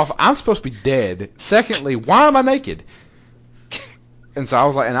 first off, I'm supposed to be dead. Secondly, why am I naked? And so I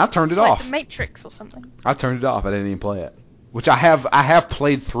was like, and I turned it off. Like the Matrix or something. I turned it off. I didn't even play it. Which I have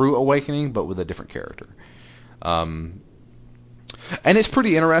played through Awakening, but with a different character. And it's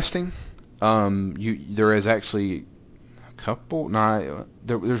pretty interesting. There is actually a couple.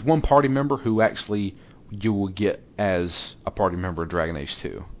 There's one party member who actually you will get as a party member of Dragon Age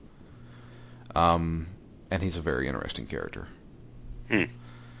 2. And he's a very interesting character. And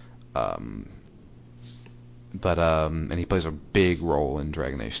he plays a big role in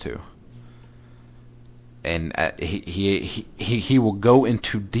Dragon Age 2. And he will go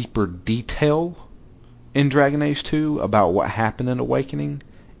into deeper detail in Dragon Age 2 about what happened in Awakening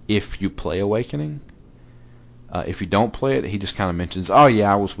if you play Awakening. If you don't play it, he just kind of mentions, oh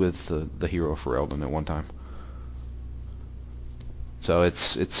yeah, I was with the hero Ferelden at one time. So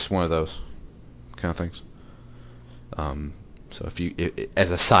it's one of those kind of things. So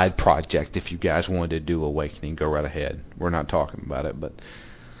as a side project, if you guys wanted to do Awakening, go right ahead. We're not talking about it, but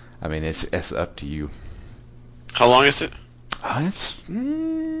I mean it's up to you. How long is it? It's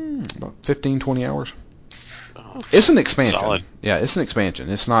about 15, 20 hours. It's an expansion. Solid. Yeah, it's an expansion.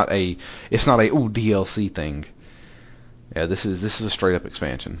 It's not a DLC thing. Yeah, this is a straight up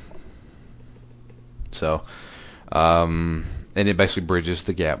expansion. So, and it basically bridges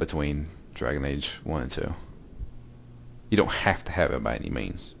the gap between Dragon Age 1 and 2. You don't have to have it by any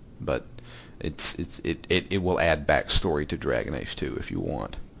means, but it will add backstory to Dragon Age 2 if you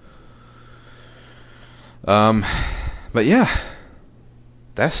want. But yeah,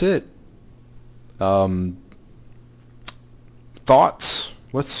 that's it. Thoughts?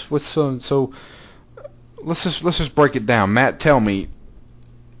 So let's just break it down. Matt, tell me,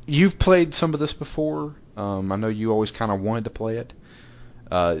 you've played some of this before. I know you always kind of wanted to play it.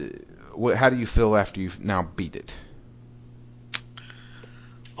 How do you feel after you've now beat it?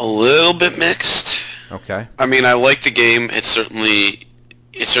 A little bit mixed. Okay. I mean, I like the game. It's certainly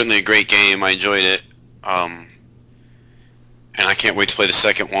a great game. I enjoyed it. And I can't wait to play the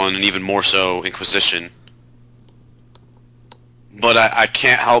second one, and even more so, Inquisition. But I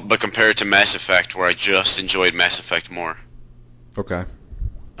can't help but compare it to Mass Effect, where I just enjoyed Mass Effect more. Okay.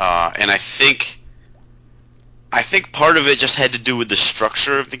 And I think part of it just had to do with the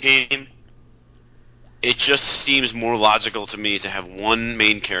structure of the game. It just seems more logical to me to have one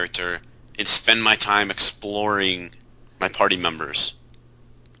main character and spend my time exploring my party members.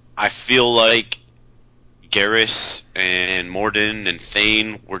 I feel like Garrus and Mordin and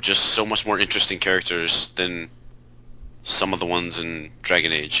Thane were just so much more interesting characters than some of the ones in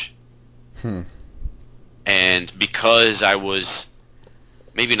Dragon Age. And because I was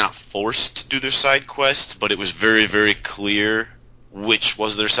maybe not forced to do their side quests, but it was very, very clear which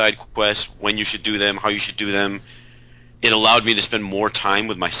was their side quest, when you should do them, how you should do them, it allowed me to spend more time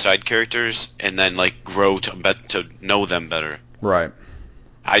with my side characters and then like grow to know them better. Right.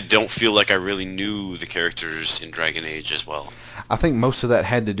 I don't feel like I really knew the characters in Dragon Age as well. I think most of that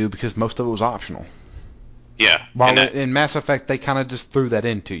had to do because most of it was optional. Yeah. While in Mass Effect, they kind of just threw that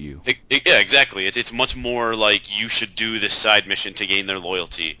into you. Yeah, exactly. It's much more like you should do this side mission to gain their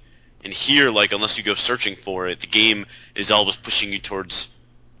loyalty. And here, like, unless you go searching for it, the game is always pushing you towards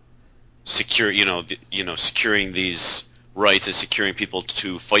securing these rights and securing people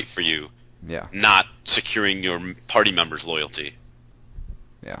to fight for you. Yeah. Not securing your party members' loyalty.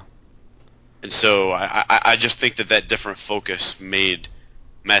 Yeah. And so I just think that different focus made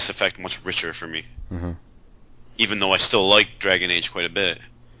Mass Effect much richer for me. Mm-hmm. Even though I still like Dragon Age quite a bit.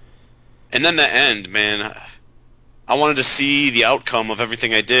 And then the end, man, I wanted to see the outcome of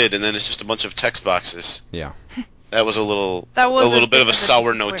everything I did, and then it's just a bunch of text boxes. Yeah. That was a little bit of a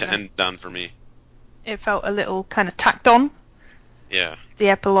sour note to end on for me. It felt a little kind of tacked on. Yeah. The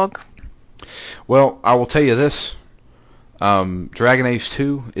epilogue. Well, I will tell you this. Dragon Age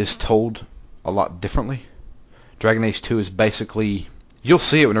 2 is told a lot differently. Dragon Age 2 is basically... You'll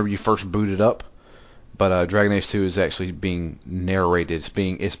see it whenever you first boot it up. But Dragon Age 2 is actually being narrated.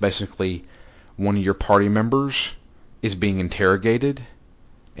 It's basically one of your party members is being interrogated,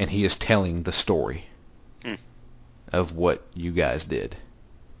 and he is telling the story of what you guys did.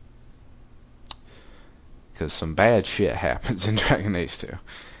 Because some bad shit happens in Dragon Age 2.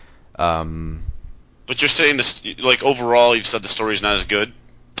 But you're saying this, like, overall, you've said the story's not as good?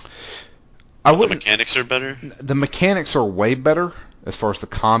 The mechanics are better? The mechanics are way better as far as the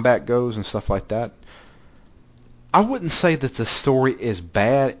combat goes and stuff like that. I wouldn't say that the story is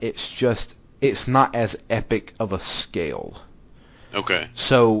bad. It's just, it's not as epic of a scale. Okay.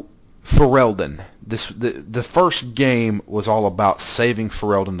 So, Ferelden. The first game was all about saving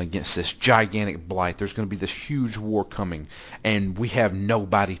Ferelden against this gigantic blight. There's going to be this huge war coming, and we have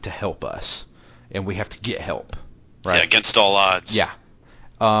nobody to help us. And we have to get help. Right? Yeah, against all odds. Yeah.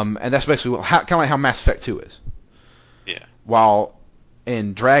 And that's basically kind of like how Mass Effect 2 is. Yeah. While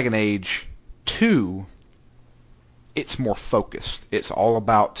in Dragon Age 2... it's more focused. It's all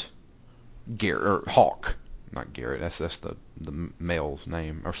about Hawke, not Garrett. That's the male's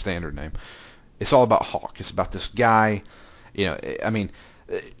name or standard name. It's all about Hawke. It's about this guy. You know, I mean,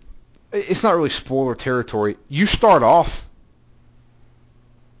 it's not really spoiler territory. You start off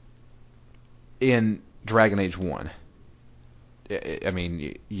in Dragon Age 1. I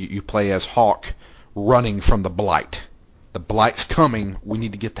mean, you play as Hawke running from the Blight. The Blight's coming. We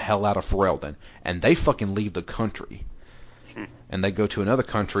need to get the hell out of Ferelden. And they fucking leave the country. And they go to another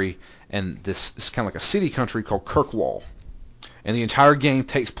country, and this is kind of like a city country called Kirkwall. And the entire game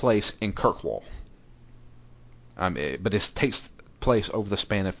takes place in Kirkwall. But it takes place over the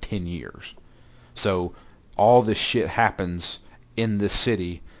span of 10 years. So all this shit happens in this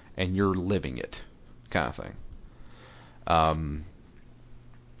city, and you're living it, kind of thing.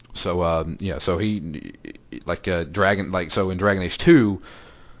 So he, like so in Dragon Age 2,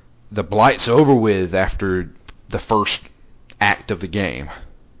 the Blight's over with after the first act of the game.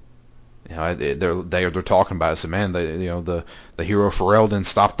 they're talking about it. So man, the hero Ferelden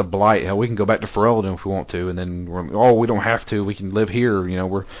stopped the blight. Hell, we can go back to Ferelden if we want to, and then we don't have to. We can live here.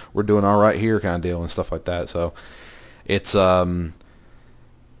 We're doing all right here, kind of deal, and stuff like that. So it's but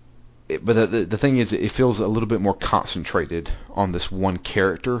the thing is, it feels a little bit more concentrated on this one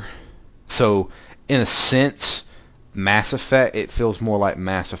character. So in a sense, Mass Effect, it feels more like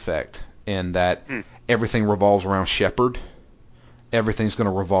Mass Effect in that everything revolves around Shepard. Everything's going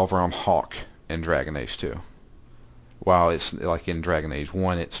to revolve around Hawke in Dragon Age 2. While it's like in Dragon Age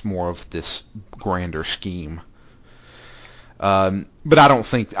 1, it's more of this grander scheme. But I don't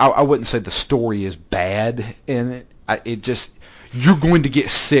think, I wouldn't say the story is bad in it. You're going to get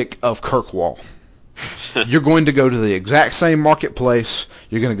sick of Kirkwall. You're going to go to the exact same marketplace.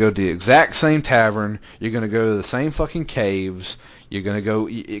 You're going to go to the exact same tavern. You're going to go to the same fucking caves. You're going to go,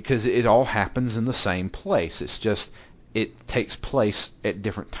 because it all happens in the same place. It's just, it takes place at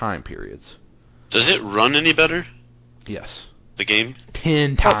different time periods. Does it run any better? Yes. The game?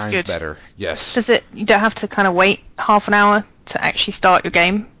 10 That's times good. better. Yes. Does it? You don't have to kind of wait half an hour to actually start your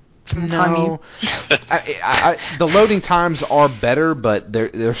game from the time you... The loading times are better, but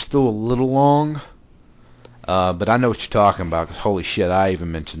they're still a little long. But I know what you're talking about, because holy shit, I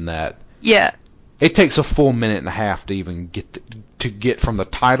even mentioned that. Yeah. It takes a full minute and a half to even get from the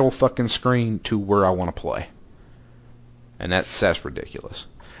title fucking screen to where I want to play. And that's ridiculous.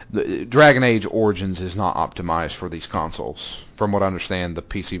 The Dragon Age Origins is not optimized for these consoles. From what I understand, the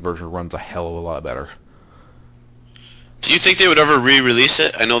PC version runs a hell of a lot better. Do you think they would ever re-release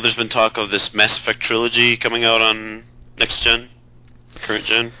it? I know there's been talk of this Mass Effect trilogy coming out on next gen, current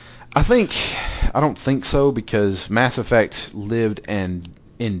gen. I don't think so, because Mass Effect lived and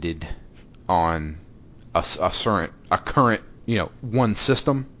ended on a current one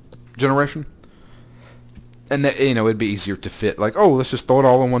system generation. And that, it'd be easier to fit, like, let's just throw it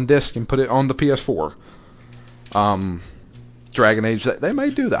all on one disc and put it on the PS4. Dragon Age, they may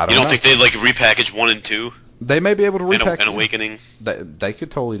do that. I don't know. Think they'd repackage 1 and 2? They may be able to repackage. And Awakening. They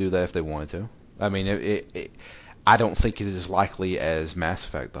could totally do that if they wanted to. I mean, I don't think it is as likely as Mass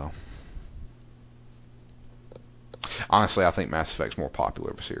Effect, though. Honestly, I think Mass Effect's more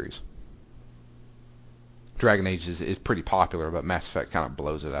popular of a series. Dragon Age is pretty popular, but Mass Effect kind of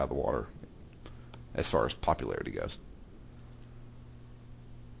blows it out of the water as far as popularity goes.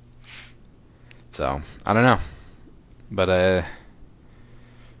 So, I don't know. But,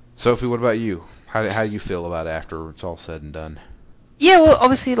 Sophie, what about you? How do you feel about it after it's all said and done? Yeah, well,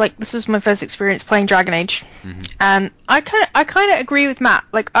 obviously, this was my first experience playing Dragon Age, and I kind of agree with Matt.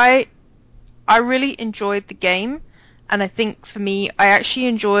 I really enjoyed the game, and I think for me, I actually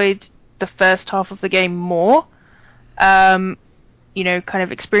enjoyed the first half of the game more. Kind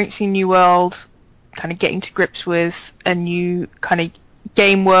of experiencing a new world, kind of getting to grips with a new kind of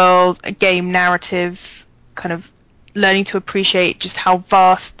game world, a game narrative, kind of learning to appreciate just how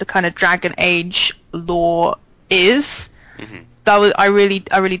vast the kind of Dragon Age lore is. I really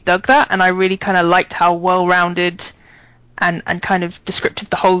dug that, and I really kind of liked how well-rounded and kind of descriptive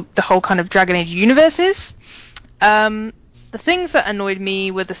the whole kind of Dragon Age universe is. The things that annoyed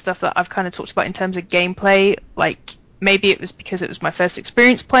me were the stuff that I've kind of talked about in terms of gameplay. Maybe it was because it was my first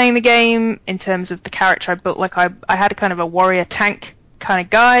experience playing the game. In terms of the character I built, I had a kind of a warrior tank kind of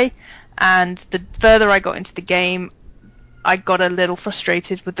guy, and the further I got into the game, I got a little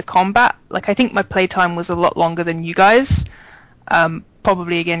frustrated with the combat. I think my playtime was a lot longer than you guys.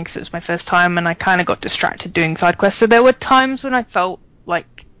 Probably again because it was my first time, and I kind of got distracted doing side quests. So there were times when I felt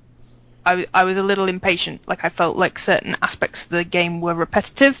like I was a little impatient. I felt like certain aspects of the game were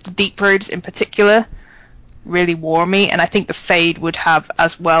repetitive. The deep roads in particular really wore me, and I think the Fade would have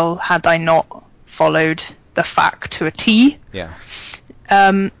as well had I not followed the FAQ to a T. Yeah.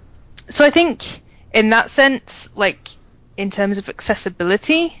 So I think in that sense, in terms of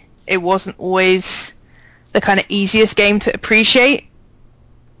accessibility, it wasn't always the kind of easiest game to appreciate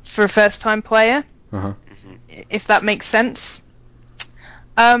for a first-time player, if that makes sense.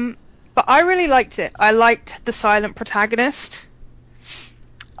 But I really liked it. I liked the silent protagonist.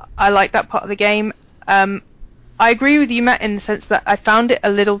 I liked that part of the game. I agree with you, Matt, in the sense that I found it a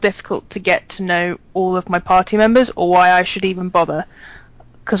little difficult to get to know all of my party members, or why I should even bother.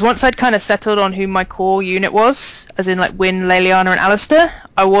 Because once I'd kind of settled on who my core unit was, as in Wynne, Leliana, and Alistair,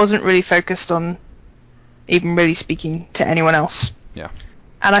 I wasn't really focused on even really speaking to anyone else. Yeah.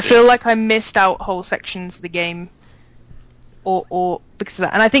 And I feel like I missed out whole sections of the game, or because of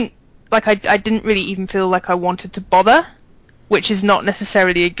that. And I think I didn't really even feel like I wanted to bother, which is not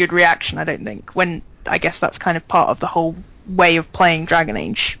necessarily a good reaction, I don't think, when I guess that's kind of part of the whole way of playing Dragon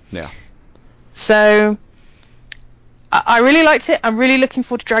Age. Yeah. So I really liked it. I'm really looking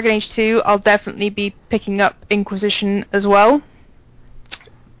forward to Dragon Age 2. I'll definitely be picking up Inquisition as well.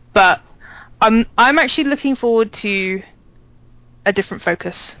 But I'm actually looking forward to a different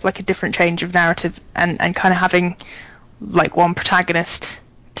focus, like a different change of narrative, and kind of having like one protagonist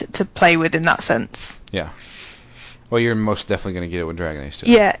to play with in that sense. Yeah. Well, you're most definitely going to get it with Dragon Age 2.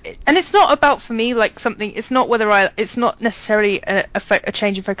 Yeah, and it's not about, for me, like something. It's not necessarily a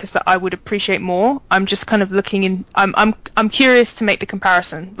change in focus that I would appreciate more. I'm just kind of looking in. I'm curious to make the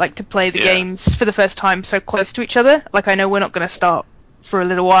comparison, like to play the games for the first time so close to each other. Like I know we're not going to start for a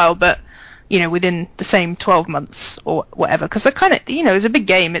little while, but within the same 12 months or whatever. Because I kind of, it was a big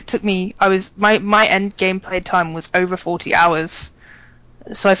game. It took me. My end game play time was over 40 hours,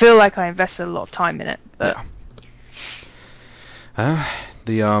 so I feel like I invested a lot of time in it. But yeah.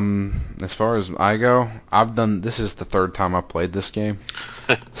 As far as I go, this is the third time I played this game.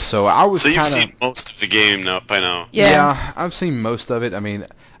 So I was So you've seen most of the game by now. Yeah, I've seen most of it. I mean,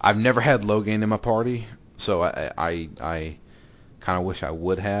 I've never had Logan in my party, so I kind of wish I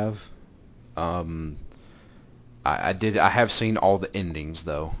would have. I have seen all the endings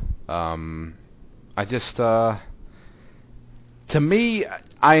though. I just to me,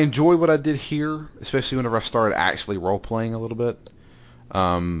 I enjoy what I did here, especially whenever I started actually role playing a little bit.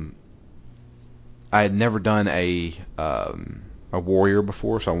 I had never done a warrior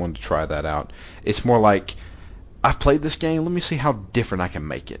before, so I wanted to try that out. It's more like, I've played this game, let me see how different I can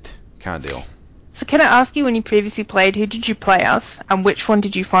make it, kind of deal. So can I ask you, when you previously played, who did you play as, and which one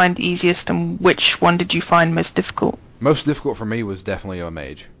did you find easiest, and which one did you find most difficult? Most difficult for me was definitely a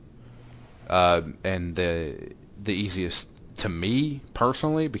mage. And the easiest to me,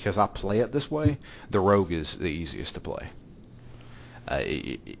 personally, because I play it this way, the rogue is the easiest to play.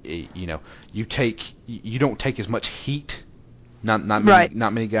 You don't take as much heat. Not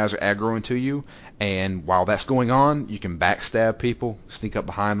many guys are aggroing to you, and while that's going on, you can backstab people, sneak up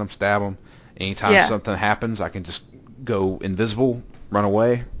behind them, stab them. Anytime something happens, I can just go invisible, run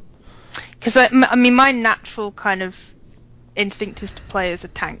away. Because I mean, my natural kind of instinct is to play as a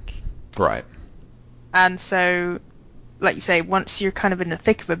tank. Right. And so, like you say, once you're kind of in the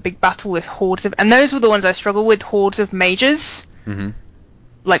thick of a big battle with hordes of, and those were the ones I struggled with, hordes of mages. Mm-hmm.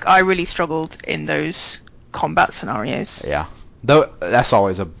 Like I really struggled in those combat scenarios. Yeah. Though that's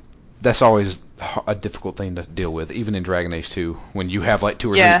always a difficult thing to deal with, even in Dragon Age 2. When you have like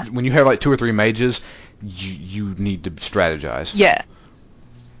two or three mages, you need to strategize. Yeah.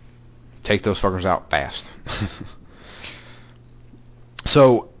 Take those fuckers out fast.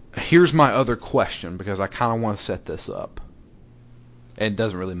 So here's my other question, because I kind of want to set this up. And it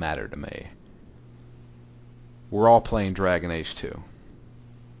doesn't really matter to me. We're all playing Dragon Age 2.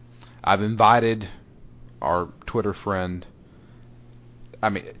 I've invited our Twitter friend. I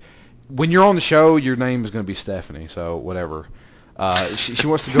mean, when you're on the show, your name is going to be Stephanie, so whatever. She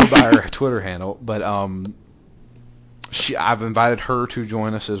wants to go by her Twitter handle, but I've invited her to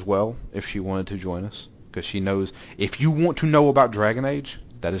join us as well, if she wanted to join us, because she knows, if you want to know about Dragon Age,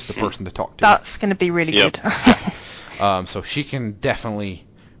 that is the person to talk to. That's going to be really good. So she can definitely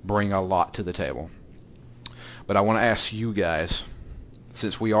bring a lot to the table. But I want to ask you guys,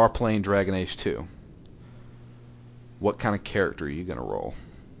 since we are playing Dragon Age 2, what kind of character are you going to roll?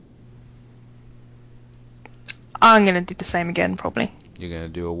 I'm going to do the same again, probably. You're going to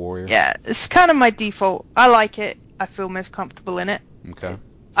do a warrior? Yeah, it's kind of my default. I like it. I feel most comfortable in it. Okay.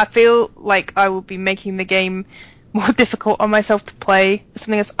 I feel like I will be making the game more difficult on myself to play.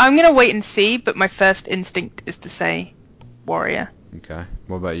 Something else. I'm going to wait and see, but my first instinct is to say warrior. Okay.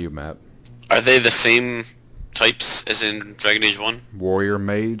 What about you, Matt? Are they the same types as in Dragon Age 1? Warrior,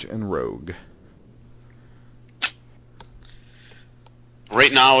 mage, and rogue.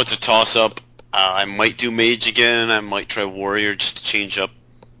 Right now it's a toss-up. I might do mage again. I might try warrior just to change up.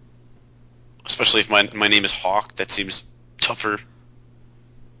 Especially if my name is Hawk. That seems tougher.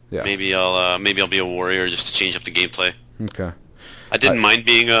 Yeah. Maybe I'll be a warrior just to change up the gameplay. Okay. I didn't mind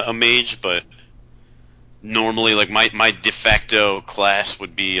being a mage, but normally like my de facto class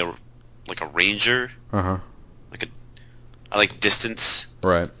would be a ranger. Uh-huh. I like distance.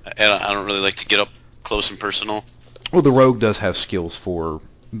 Right. I don't really like to get up close and personal. Well, the rogue does have skills for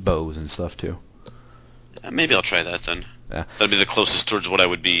bows and stuff too. Maybe I'll try that then. Yeah. That'd be the closest towards what I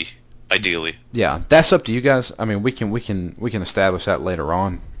would be ideally. Yeah, that's up to you guys. I mean, we can establish that later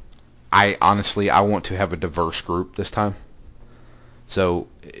on. I want to have a diverse group this time. So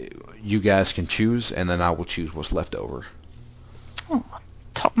you guys can choose, and then I will choose what's left over. Oh,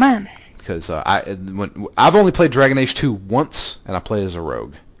 top man. Because I've only played Dragon Age 2 once, and I played as a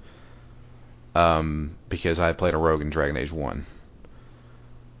rogue. Because I played a rogue in Dragon Age 1.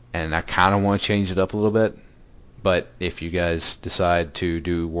 And I kind of want to change it up a little bit, But if you guys decide to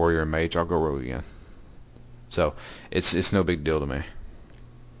do warrior and mage, I'll go rogue again. So it's no big deal to me.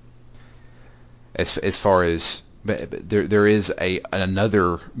 As far as there is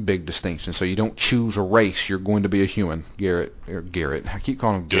another big distinction. So you don't choose a race. You're going to be a human. Garrett. I keep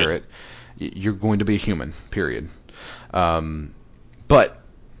calling him Garrett. You're going to be a human. Period. But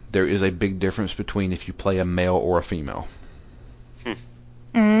there is a big difference between if you play a male or a female.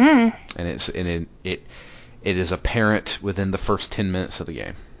 And it is apparent within the first 10 minutes of the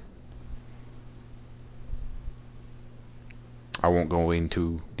game. I won't go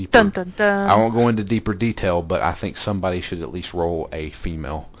into deeper. Dun, dun, dun. I won't go into deeper detail, but I think somebody should at least roll a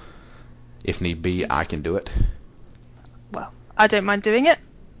female. If need be, I can do it. Well, I don't mind doing it.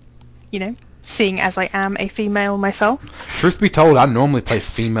 Seeing as I am a female myself. Truth be told, I normally play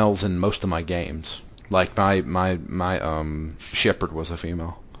females in most of my games. Like my shepherd was a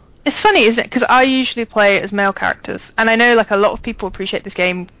female. It's funny, isn't it? Because I usually play as male characters, and I know a lot of people appreciate this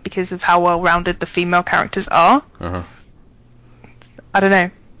game because of how well-rounded the female characters are. Uh-huh. I don't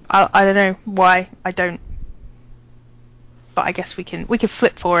know. I don't know why I don't. But I guess we can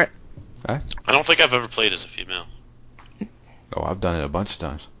flip for it. I don't think I've ever played as a female. Oh, I've done it a bunch of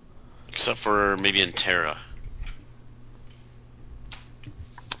times. Except for maybe in Terra.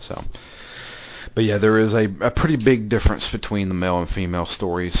 So, but yeah, there is a pretty big difference between the male and female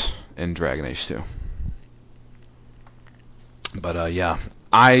stories in Dragon Age 2. But yeah,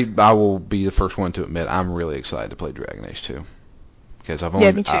 I will be the first one to admit I'm really excited to play Dragon Age 2. Because I've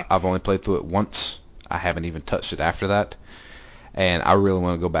only played through it once. I haven't even touched it after that, and I really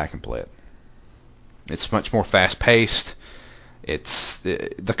want to go back and play it. It's much more fast-paced.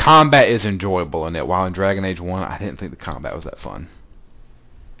 The combat is enjoyable in it. While in Dragon Age 1, I didn't think the combat was that fun.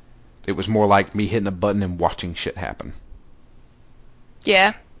 It was more like me hitting a button and watching shit happen.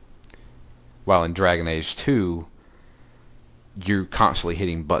 Yeah. While in Dragon Age 2, you're constantly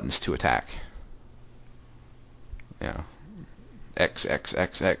hitting buttons to attack. Yeah. X, X,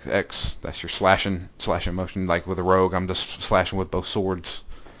 X, X, X. That's your slashing motion. Like with a rogue, I'm just slashing with both swords.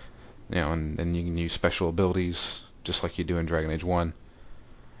 And you can use special abilities just like you do in Dragon Age 1.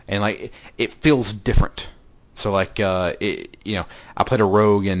 And it feels different. So I played a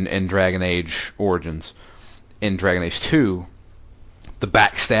rogue in Dragon Age Origins. In Dragon Age 2, the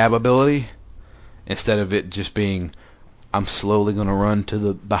backstab ability, instead of it just being I'm slowly going to run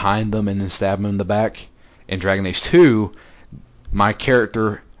to behind them and then stab them in the back, in Dragon Age 2, my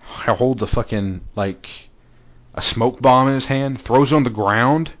character holds a fucking, a smoke bomb in his hand, throws it on the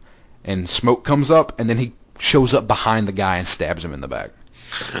ground, and smoke comes up, and then he shows up behind the guy and stabs him in the back.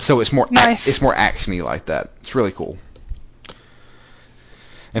 So it's more nice. It's more actiony like that. It's really cool.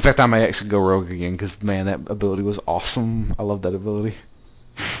 In fact, I may actually go rogue again, because, man, that ability was awesome. I love that ability.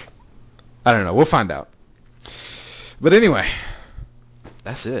 I don't know. We'll find out. But anyway,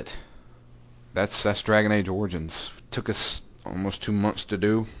 that's it. That's Dragon Age Origins. Took us almost 2 months to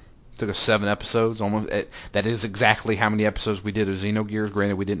do. Took us 7 episodes. That is exactly how many episodes we did of Xenogears.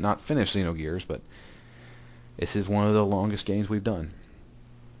 Granted, we did not finish Xenogears, but this is one of the longest games we've done.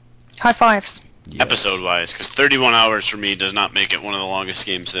 High fives. Yes. Episode-wise, because 31 hours for me does not make it one of the longest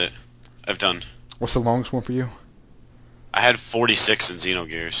games that I've done. What's the longest one for you? I had 46 in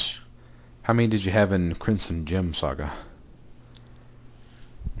Xenogears. How many did you have in Crimson Gem Saga?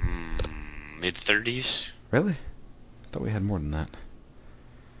 Mid-30s. Really? I thought we had more than that.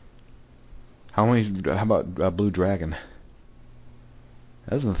 How about Blue Dragon?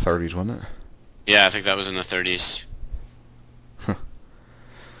 That was in the 30s, wasn't it? Yeah, I think that was in the 30s.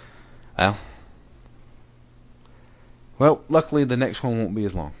 Well, luckily the next one won't be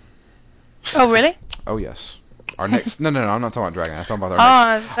as long. Oh, really? Oh, yes. Our next... No, I'm not talking about Dragon. I'm talking about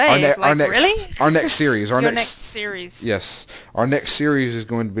I was saying, really? Our next series. Your next series. Yes. Our next series is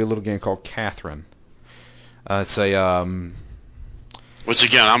going to be a little game called Catherine. It's a... Which,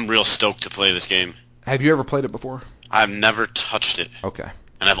 again, I'm real stoked to play this game. Have you ever played it before? I've never touched it. Okay.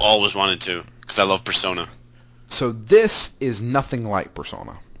 And I've always wanted to, because I love Persona. So this is nothing like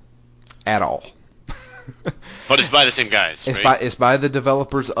Persona. At all. But it's by the same guys, right? It's by the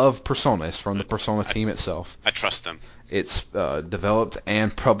developers of Persona. It's from the Persona team itself. I trust them. It's developed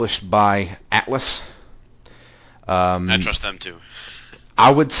and published by Atlas. I trust them too.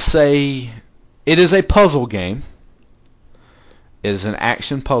 I would say it is a puzzle game. It is an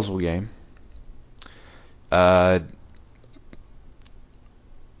action puzzle game. And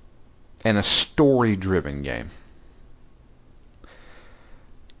a story-driven game.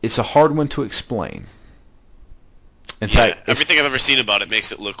 It's a hard one to explain. In fact, everything I've ever seen about it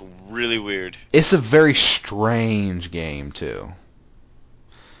makes it look really weird. It's a very strange game, too.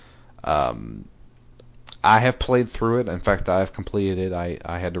 I have played through it. In fact, I have completed it.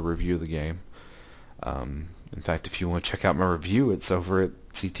 I had to review the game. In fact, if you want to check out my review, it's over at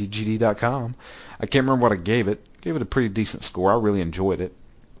ctgd.com. I can't remember what I gave it. I gave it a pretty decent score. I really enjoyed it.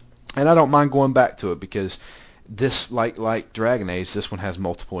 And I don't mind going back to it because this, like Dragon Age, this one has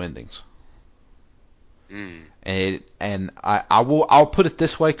multiple endings. And I'll put it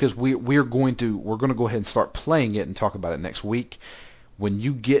this way because we're going to go ahead and start playing it and talk about it next week. When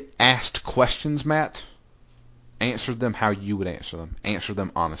you get asked questions, Matt, answer them how you would answer them. Answer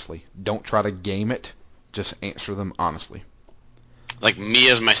them honestly. Don't try to game it. Just answer them honestly. Like me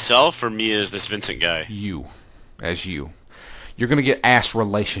as myself or me as this Vincent guy? You. As you. You're going to get asked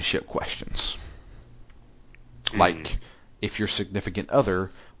relationship questions. Like, if your significant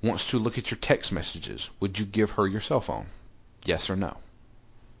other wants to look at your text messages, would you give her your cell phone? Yes or no?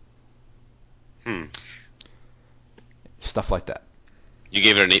 Stuff like that. You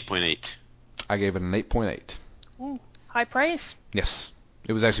gave it an 8.8. I gave it an 8.8. Ooh, high praise. Yes.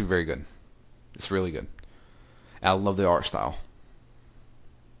 It was actually very good. It's really good. I love the art style.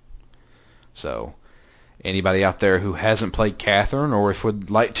 So, anybody out there who hasn't played Catherine, or if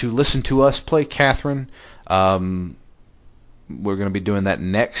would like to listen to us play Catherine, we're going to be doing that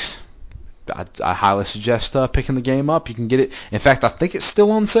next. I highly suggest picking the game up. You can get it. In fact, I think it's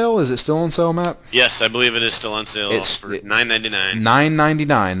still on sale. Is it still on sale, Matt? Yes, I believe it is still on sale for $9.99.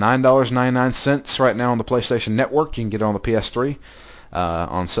 $9.99 right now on the PlayStation Network. You can get it on the PS3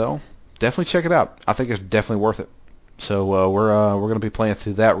 on sale. Definitely check it out. I think it's definitely worth it. So we're going to be playing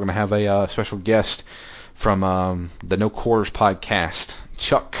through that. We're going to have a special guest from the No Quarters podcast.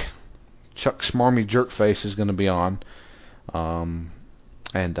 Chuck Smarmy Jerkface is going to be on.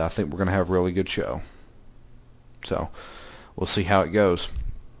 And I think we're going to have a really good show. So we'll see how it goes.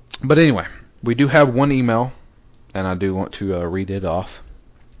 But anyway, we do have one email, and I do want to read it off.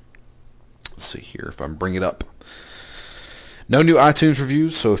 Let's see here if I can bring it up. No new iTunes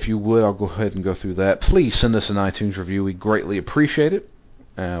reviews, so if you would, I'll go ahead and go through that. Please send us an iTunes review. We greatly appreciate it.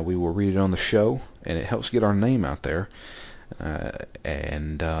 We will read it on the show, and it helps get our name out there.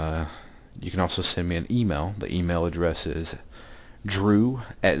 And you can also send me an email. The email address is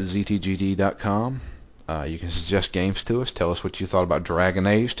drew@ztgd.com. You can suggest games to us. Tell us what you thought about Dragon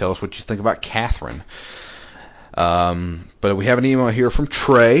Age. Tell us what you think about Catherine. But we have an email here from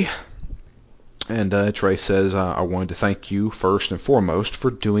Trey. And Trey says, I wanted to thank you first and foremost for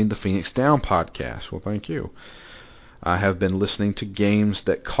doing the Phoenix Down podcast. Well, thank you. I have been listening to games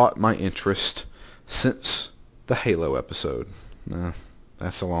that caught my interest since the Halo episode.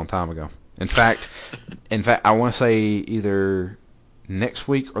 That's a long time ago. In fact, I want to say either next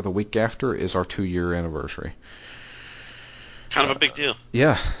week or the week after is our 2-year anniversary. Kind of a big deal.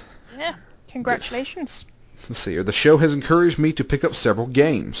 Yeah. Yeah. Congratulations. Let's see here. The show has encouraged me to pick up several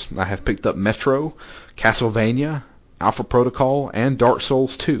games. I have picked up Metro, Castlevania, Alpha Protocol, and Dark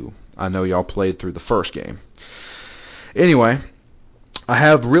Souls 2. I know y'all played through the first game. Anyway, I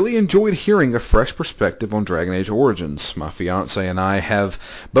have really enjoyed hearing a fresh perspective on Dragon Age Origins. My fiance and I have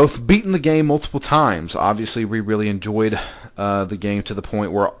both beaten the game multiple times. Obviously, we really enjoyed the game to the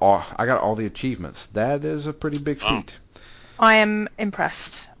point where I got all the achievements. That is a pretty big feat. I am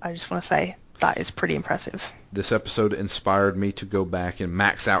impressed. I just want to say that is pretty impressive. This episode inspired me to go back and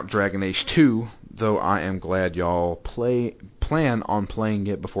max out Dragon Age 2, though I am glad y'all plan on playing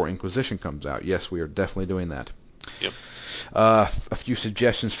it before Inquisition comes out. Yes, we are definitely doing that. Yep. A few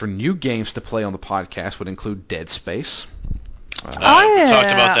suggestions for new games to play on the podcast would include Dead Space. We talked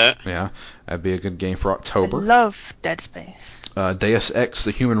about that. Yeah, that'd be a good game for October. I love Dead Space. Deus Ex: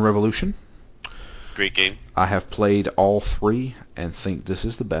 The Human Revolution. Great game. I have played all 3 and think this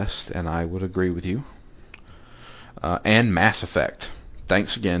is the best, and I would agree with you. And Mass Effect.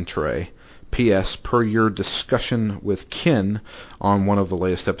 Thanks again, Trey. P.S. Per your discussion with Ken on one of the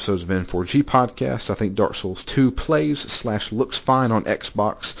latest episodes of N4G podcast, I think Dark Souls 2 plays/looks fine on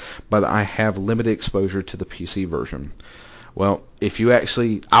Xbox, but I have limited exposure to the PC version. Well,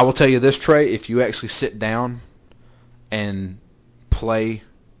 I will tell you this, Trey, if you actually sit down and play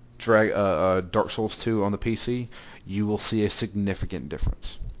Dark Souls 2 on the PC, you will see a significant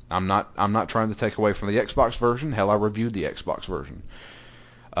difference. I'm not trying to take away from the Xbox version. Hell, I reviewed the Xbox version.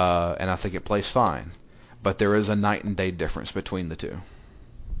 And I think it plays fine. But there is a night and day difference between the two.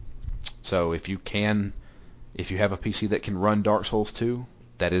 So if you have a PC that can run Dark Souls 2,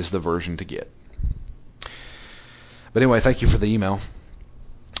 that is the version to get. But anyway, thank you for the email.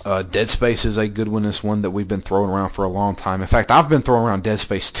 Dead Space is a good one. It's one that we've been throwing around for a long time. In fact, I've been throwing around Dead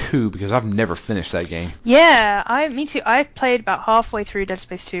Space 2 because I've never finished that game. Yeah, me too. I played about halfway through Dead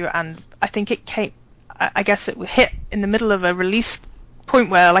Space 2, and I think I guess it hit in the middle of a release point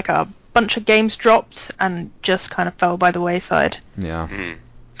where like a bunch of games dropped and just kind of fell by the wayside. Yeah.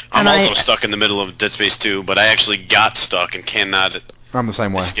 I'm also stuck in the middle of Dead Space 2, but I actually got stuck and cannot I'm the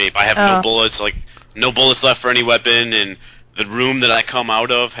same way. escape. I have no bullets, no bullets left for any weapon, and the room that I come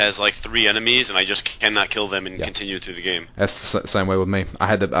out of has 3 enemies, and I just cannot kill them and continue through the game. That's the same way with me.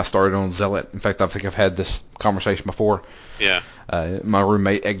 I started on Zealot. In fact, I think I've had this conversation before. Yeah. My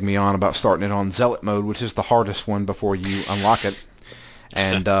roommate egged me on about starting it on Zealot mode, which is the hardest one before you unlock it.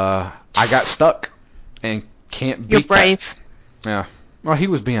 And I got stuck and can't beat You're brave. that. Yeah. Well, he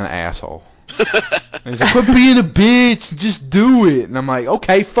was being an asshole. He's like, quit being a bitch, just do it. And I'm like,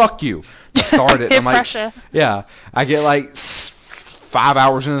 okay, fuck you. I started it. I'm like, pressure. Yeah. I get 5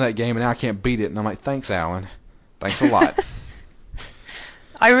 hours into that game and now I can't beat it. And I'm like, thanks, Alan. Thanks a lot.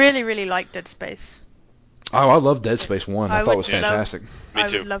 I really, really like Dead Space. Oh, I love Dead Space 1. I thought it was fantastic. Me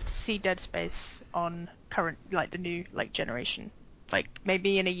too. I would love to see Dead Space on current, the new, generation.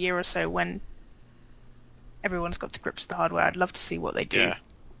 Maybe in a year or so when everyone's got to grips with the hardware, I'd love to see what they do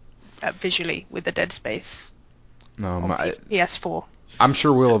visually with the Dead Space on PS4. I'm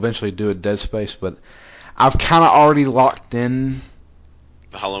sure we'll eventually do a Dead Space, but I've kind of already locked in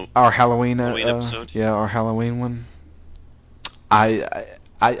our Halloween episode. Yeah, our Halloween one.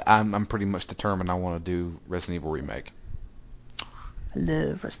 I'm pretty much determined I want to do Resident Evil Remake. I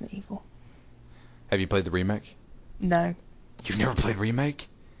love Resident Evil. Have you played the remake? No. You've never played Remake?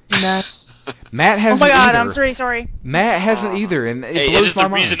 No. Matt hasn't either. Oh my god, I'm really sorry. Matt hasn't either, and it it blows is my the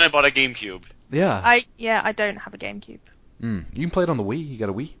mind. reason I bought a GameCube. Yeah. I don't have a GameCube. You can play it on the Wii. You got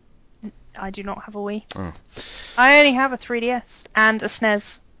a Wii? I do not have a Wii. Oh. I only have a 3DS and a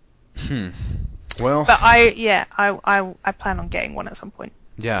SNES. Well. But I plan on getting one at some point.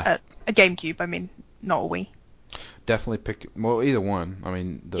 Yeah. A GameCube, I mean, not a Wii. Definitely pick. Well, either one. I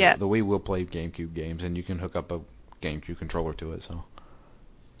mean, the Yeah. Wii will play GameCube games, and you can hook up a GameCube controller to it. So.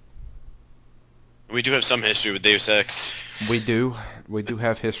 We do have some history with Deus Ex. We do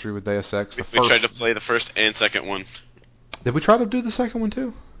have history with Deus Ex. We tried to play the first and second one. Did we try to do the second one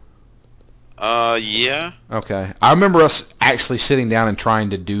too? Yeah. Okay. I remember us actually sitting down and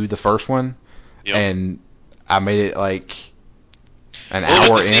trying to do the first one, and I made it an hour in. At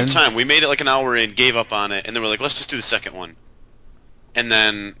the same time, we made it an hour in, gave up on it, and then we're like, let's just do the second one. And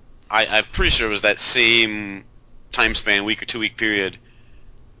then I'm pretty sure it was that same time span, week or 2 week period,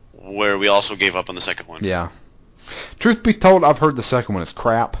 where we also gave up on the second one. Yeah. Truth be told, I've heard the second one is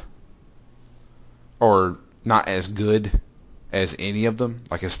crap, or not as good as any of them.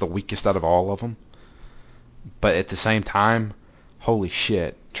 It's the weakest out of all of them. But at the same time, holy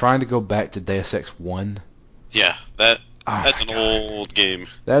shit. Trying to go back to Deus Ex 1. Yeah, that's an old game.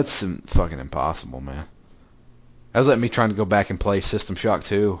 That's fucking impossible, man. That was like me trying to go back and play System Shock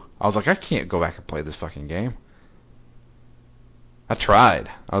 2. I was like, I can't go back and play this fucking game. I tried.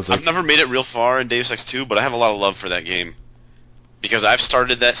 I've never made it real far in Deus Ex 2, but I have a lot of love for that game. Because I've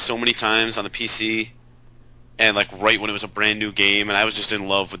started that so many times on the PC, and right when it was a brand new game, and I was just in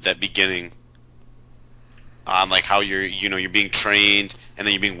love with that beginning. On how you're being trained, and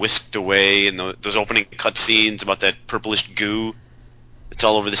then you're being whisked away, and those opening cutscenes about that purplish goo. It's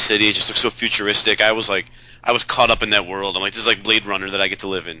all over the city. It just looks so futuristic. I was caught up in that world. I'm like, this is like Blade Runner that I get to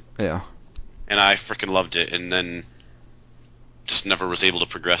live in. Yeah. And I freaking loved it, and then just never was able to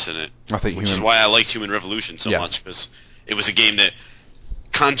progress in it. Which is why I liked Human Revolution so much, because it was a game that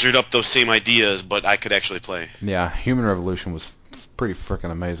conjured up those same ideas, but I could actually play. Yeah, Human Revolution was pretty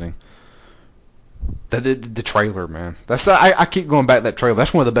freaking amazing. The trailer, man. I keep going back to that trailer.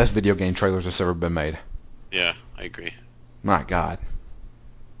 That's one of the best video game trailers that's ever been made. Yeah, I agree. My God.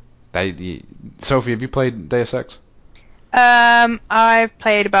 Sophie, have you played Deus Ex? I've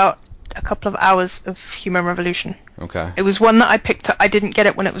played about a couple of hours of Human Revolution. Okay. It was one that I picked up. I didn't get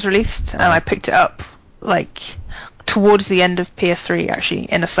it when it was released, and I picked it up towards the end of PS3 actually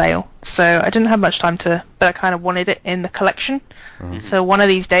in a sale. So I didn't have much time but I kind of wanted it in the collection. Mm-hmm. So one of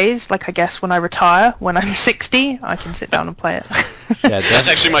these days, I guess when I retire, when I'm 60, I can sit down and play it. Yeah, that's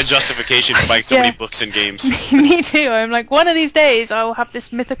actually my justification for buying so many books and games. Me too. I'm like, one of these days I'll have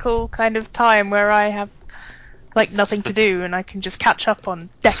this mythical kind of time where I have nothing to do and I can just catch up on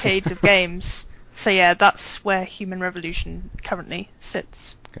decades of games. So yeah, that's where Human Revolution currently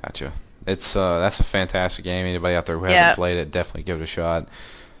sits. Gotcha. It's that's a fantastic game. Anybody out there who hasn't played it, definitely give it a shot.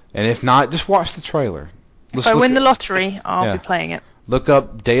 And if not, just watch the trailer. If I win the lottery, I'll be playing it. Look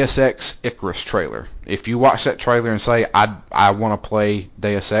up Deus Ex Icarus trailer. If you watch that trailer and say, I want to play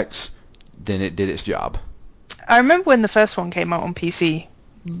Deus Ex, then it did its job. I remember when the first one came out on PC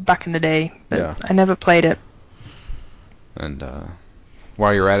back in the day, but I never played it. And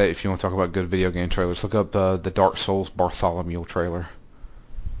while you're at it, if you want to talk about good video game trailers, look up the Dark Souls Bartholomew trailer.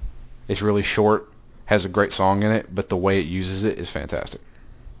 It's really short, has a great song in it, but the way it uses it is fantastic.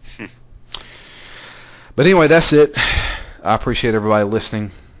 But anyway, that's it. I appreciate everybody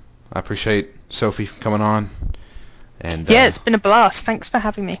listening. I appreciate Sophie coming on. And yeah, it's been a blast. Thanks for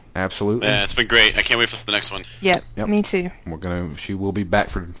having me. Absolutely. Yeah, it's been great. I can't wait for the next one. Yep. Me too. She will be back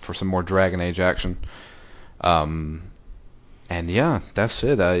for some more Dragon Age action. And yeah, that's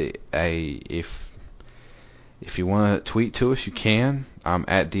it. If you want to tweet to us, you can. I'm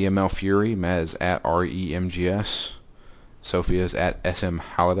at DML Fury. Matt is at REMGS. Sophia is at SM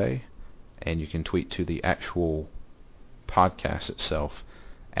Holiday. And you can tweet to the actual podcast itself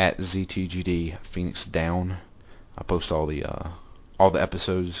at ZTGD Phoenix Down. I post all the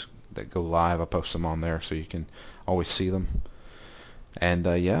episodes that go live. I post them on there so you can always see them. And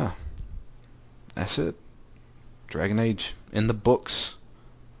yeah, that's it. Dragon Age in the books.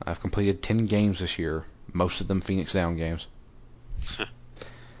 I've completed 10 games this year. Most of them Phoenix Down games.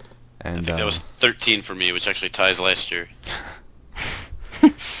 And I think that was 13 for me, which actually ties last year.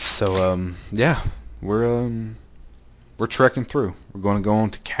 So yeah, we're trekking through. We're going to go on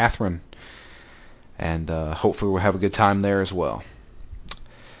to Catherine, and hopefully we'll have a good time there as well.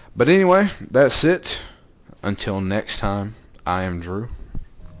 But anyway, that's it. Until next time, I am Drew.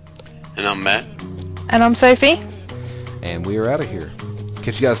 And I'm Matt. And I'm Sophie. And we are out of here.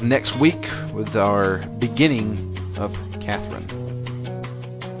 Catch you guys next week with our beginning of Catherine.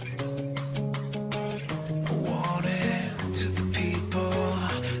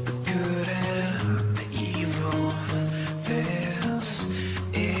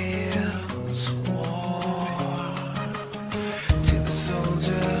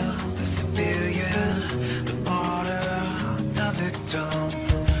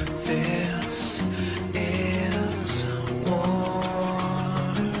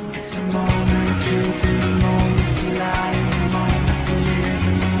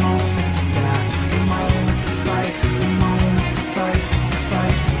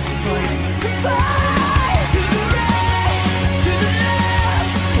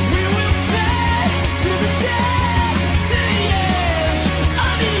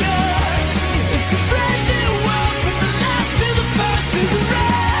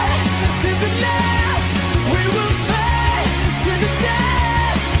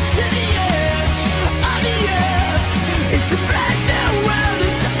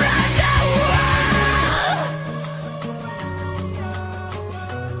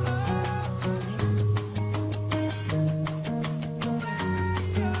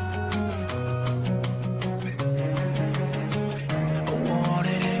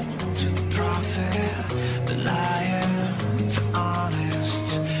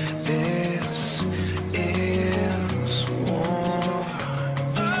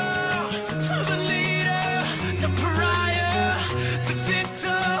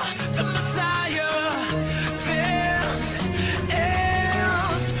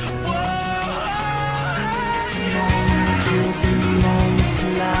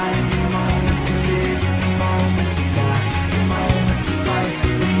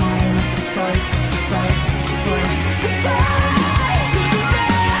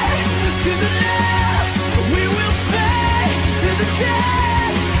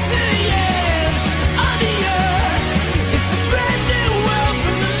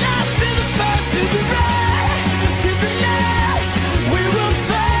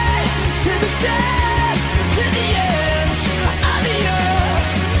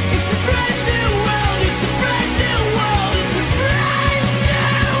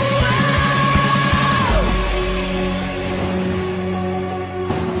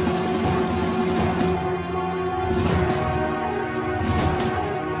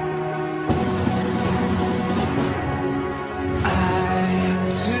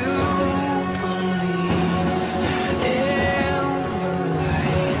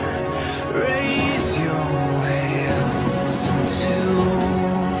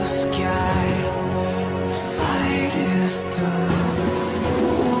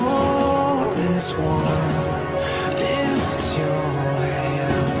 Lift your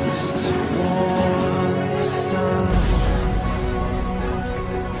head.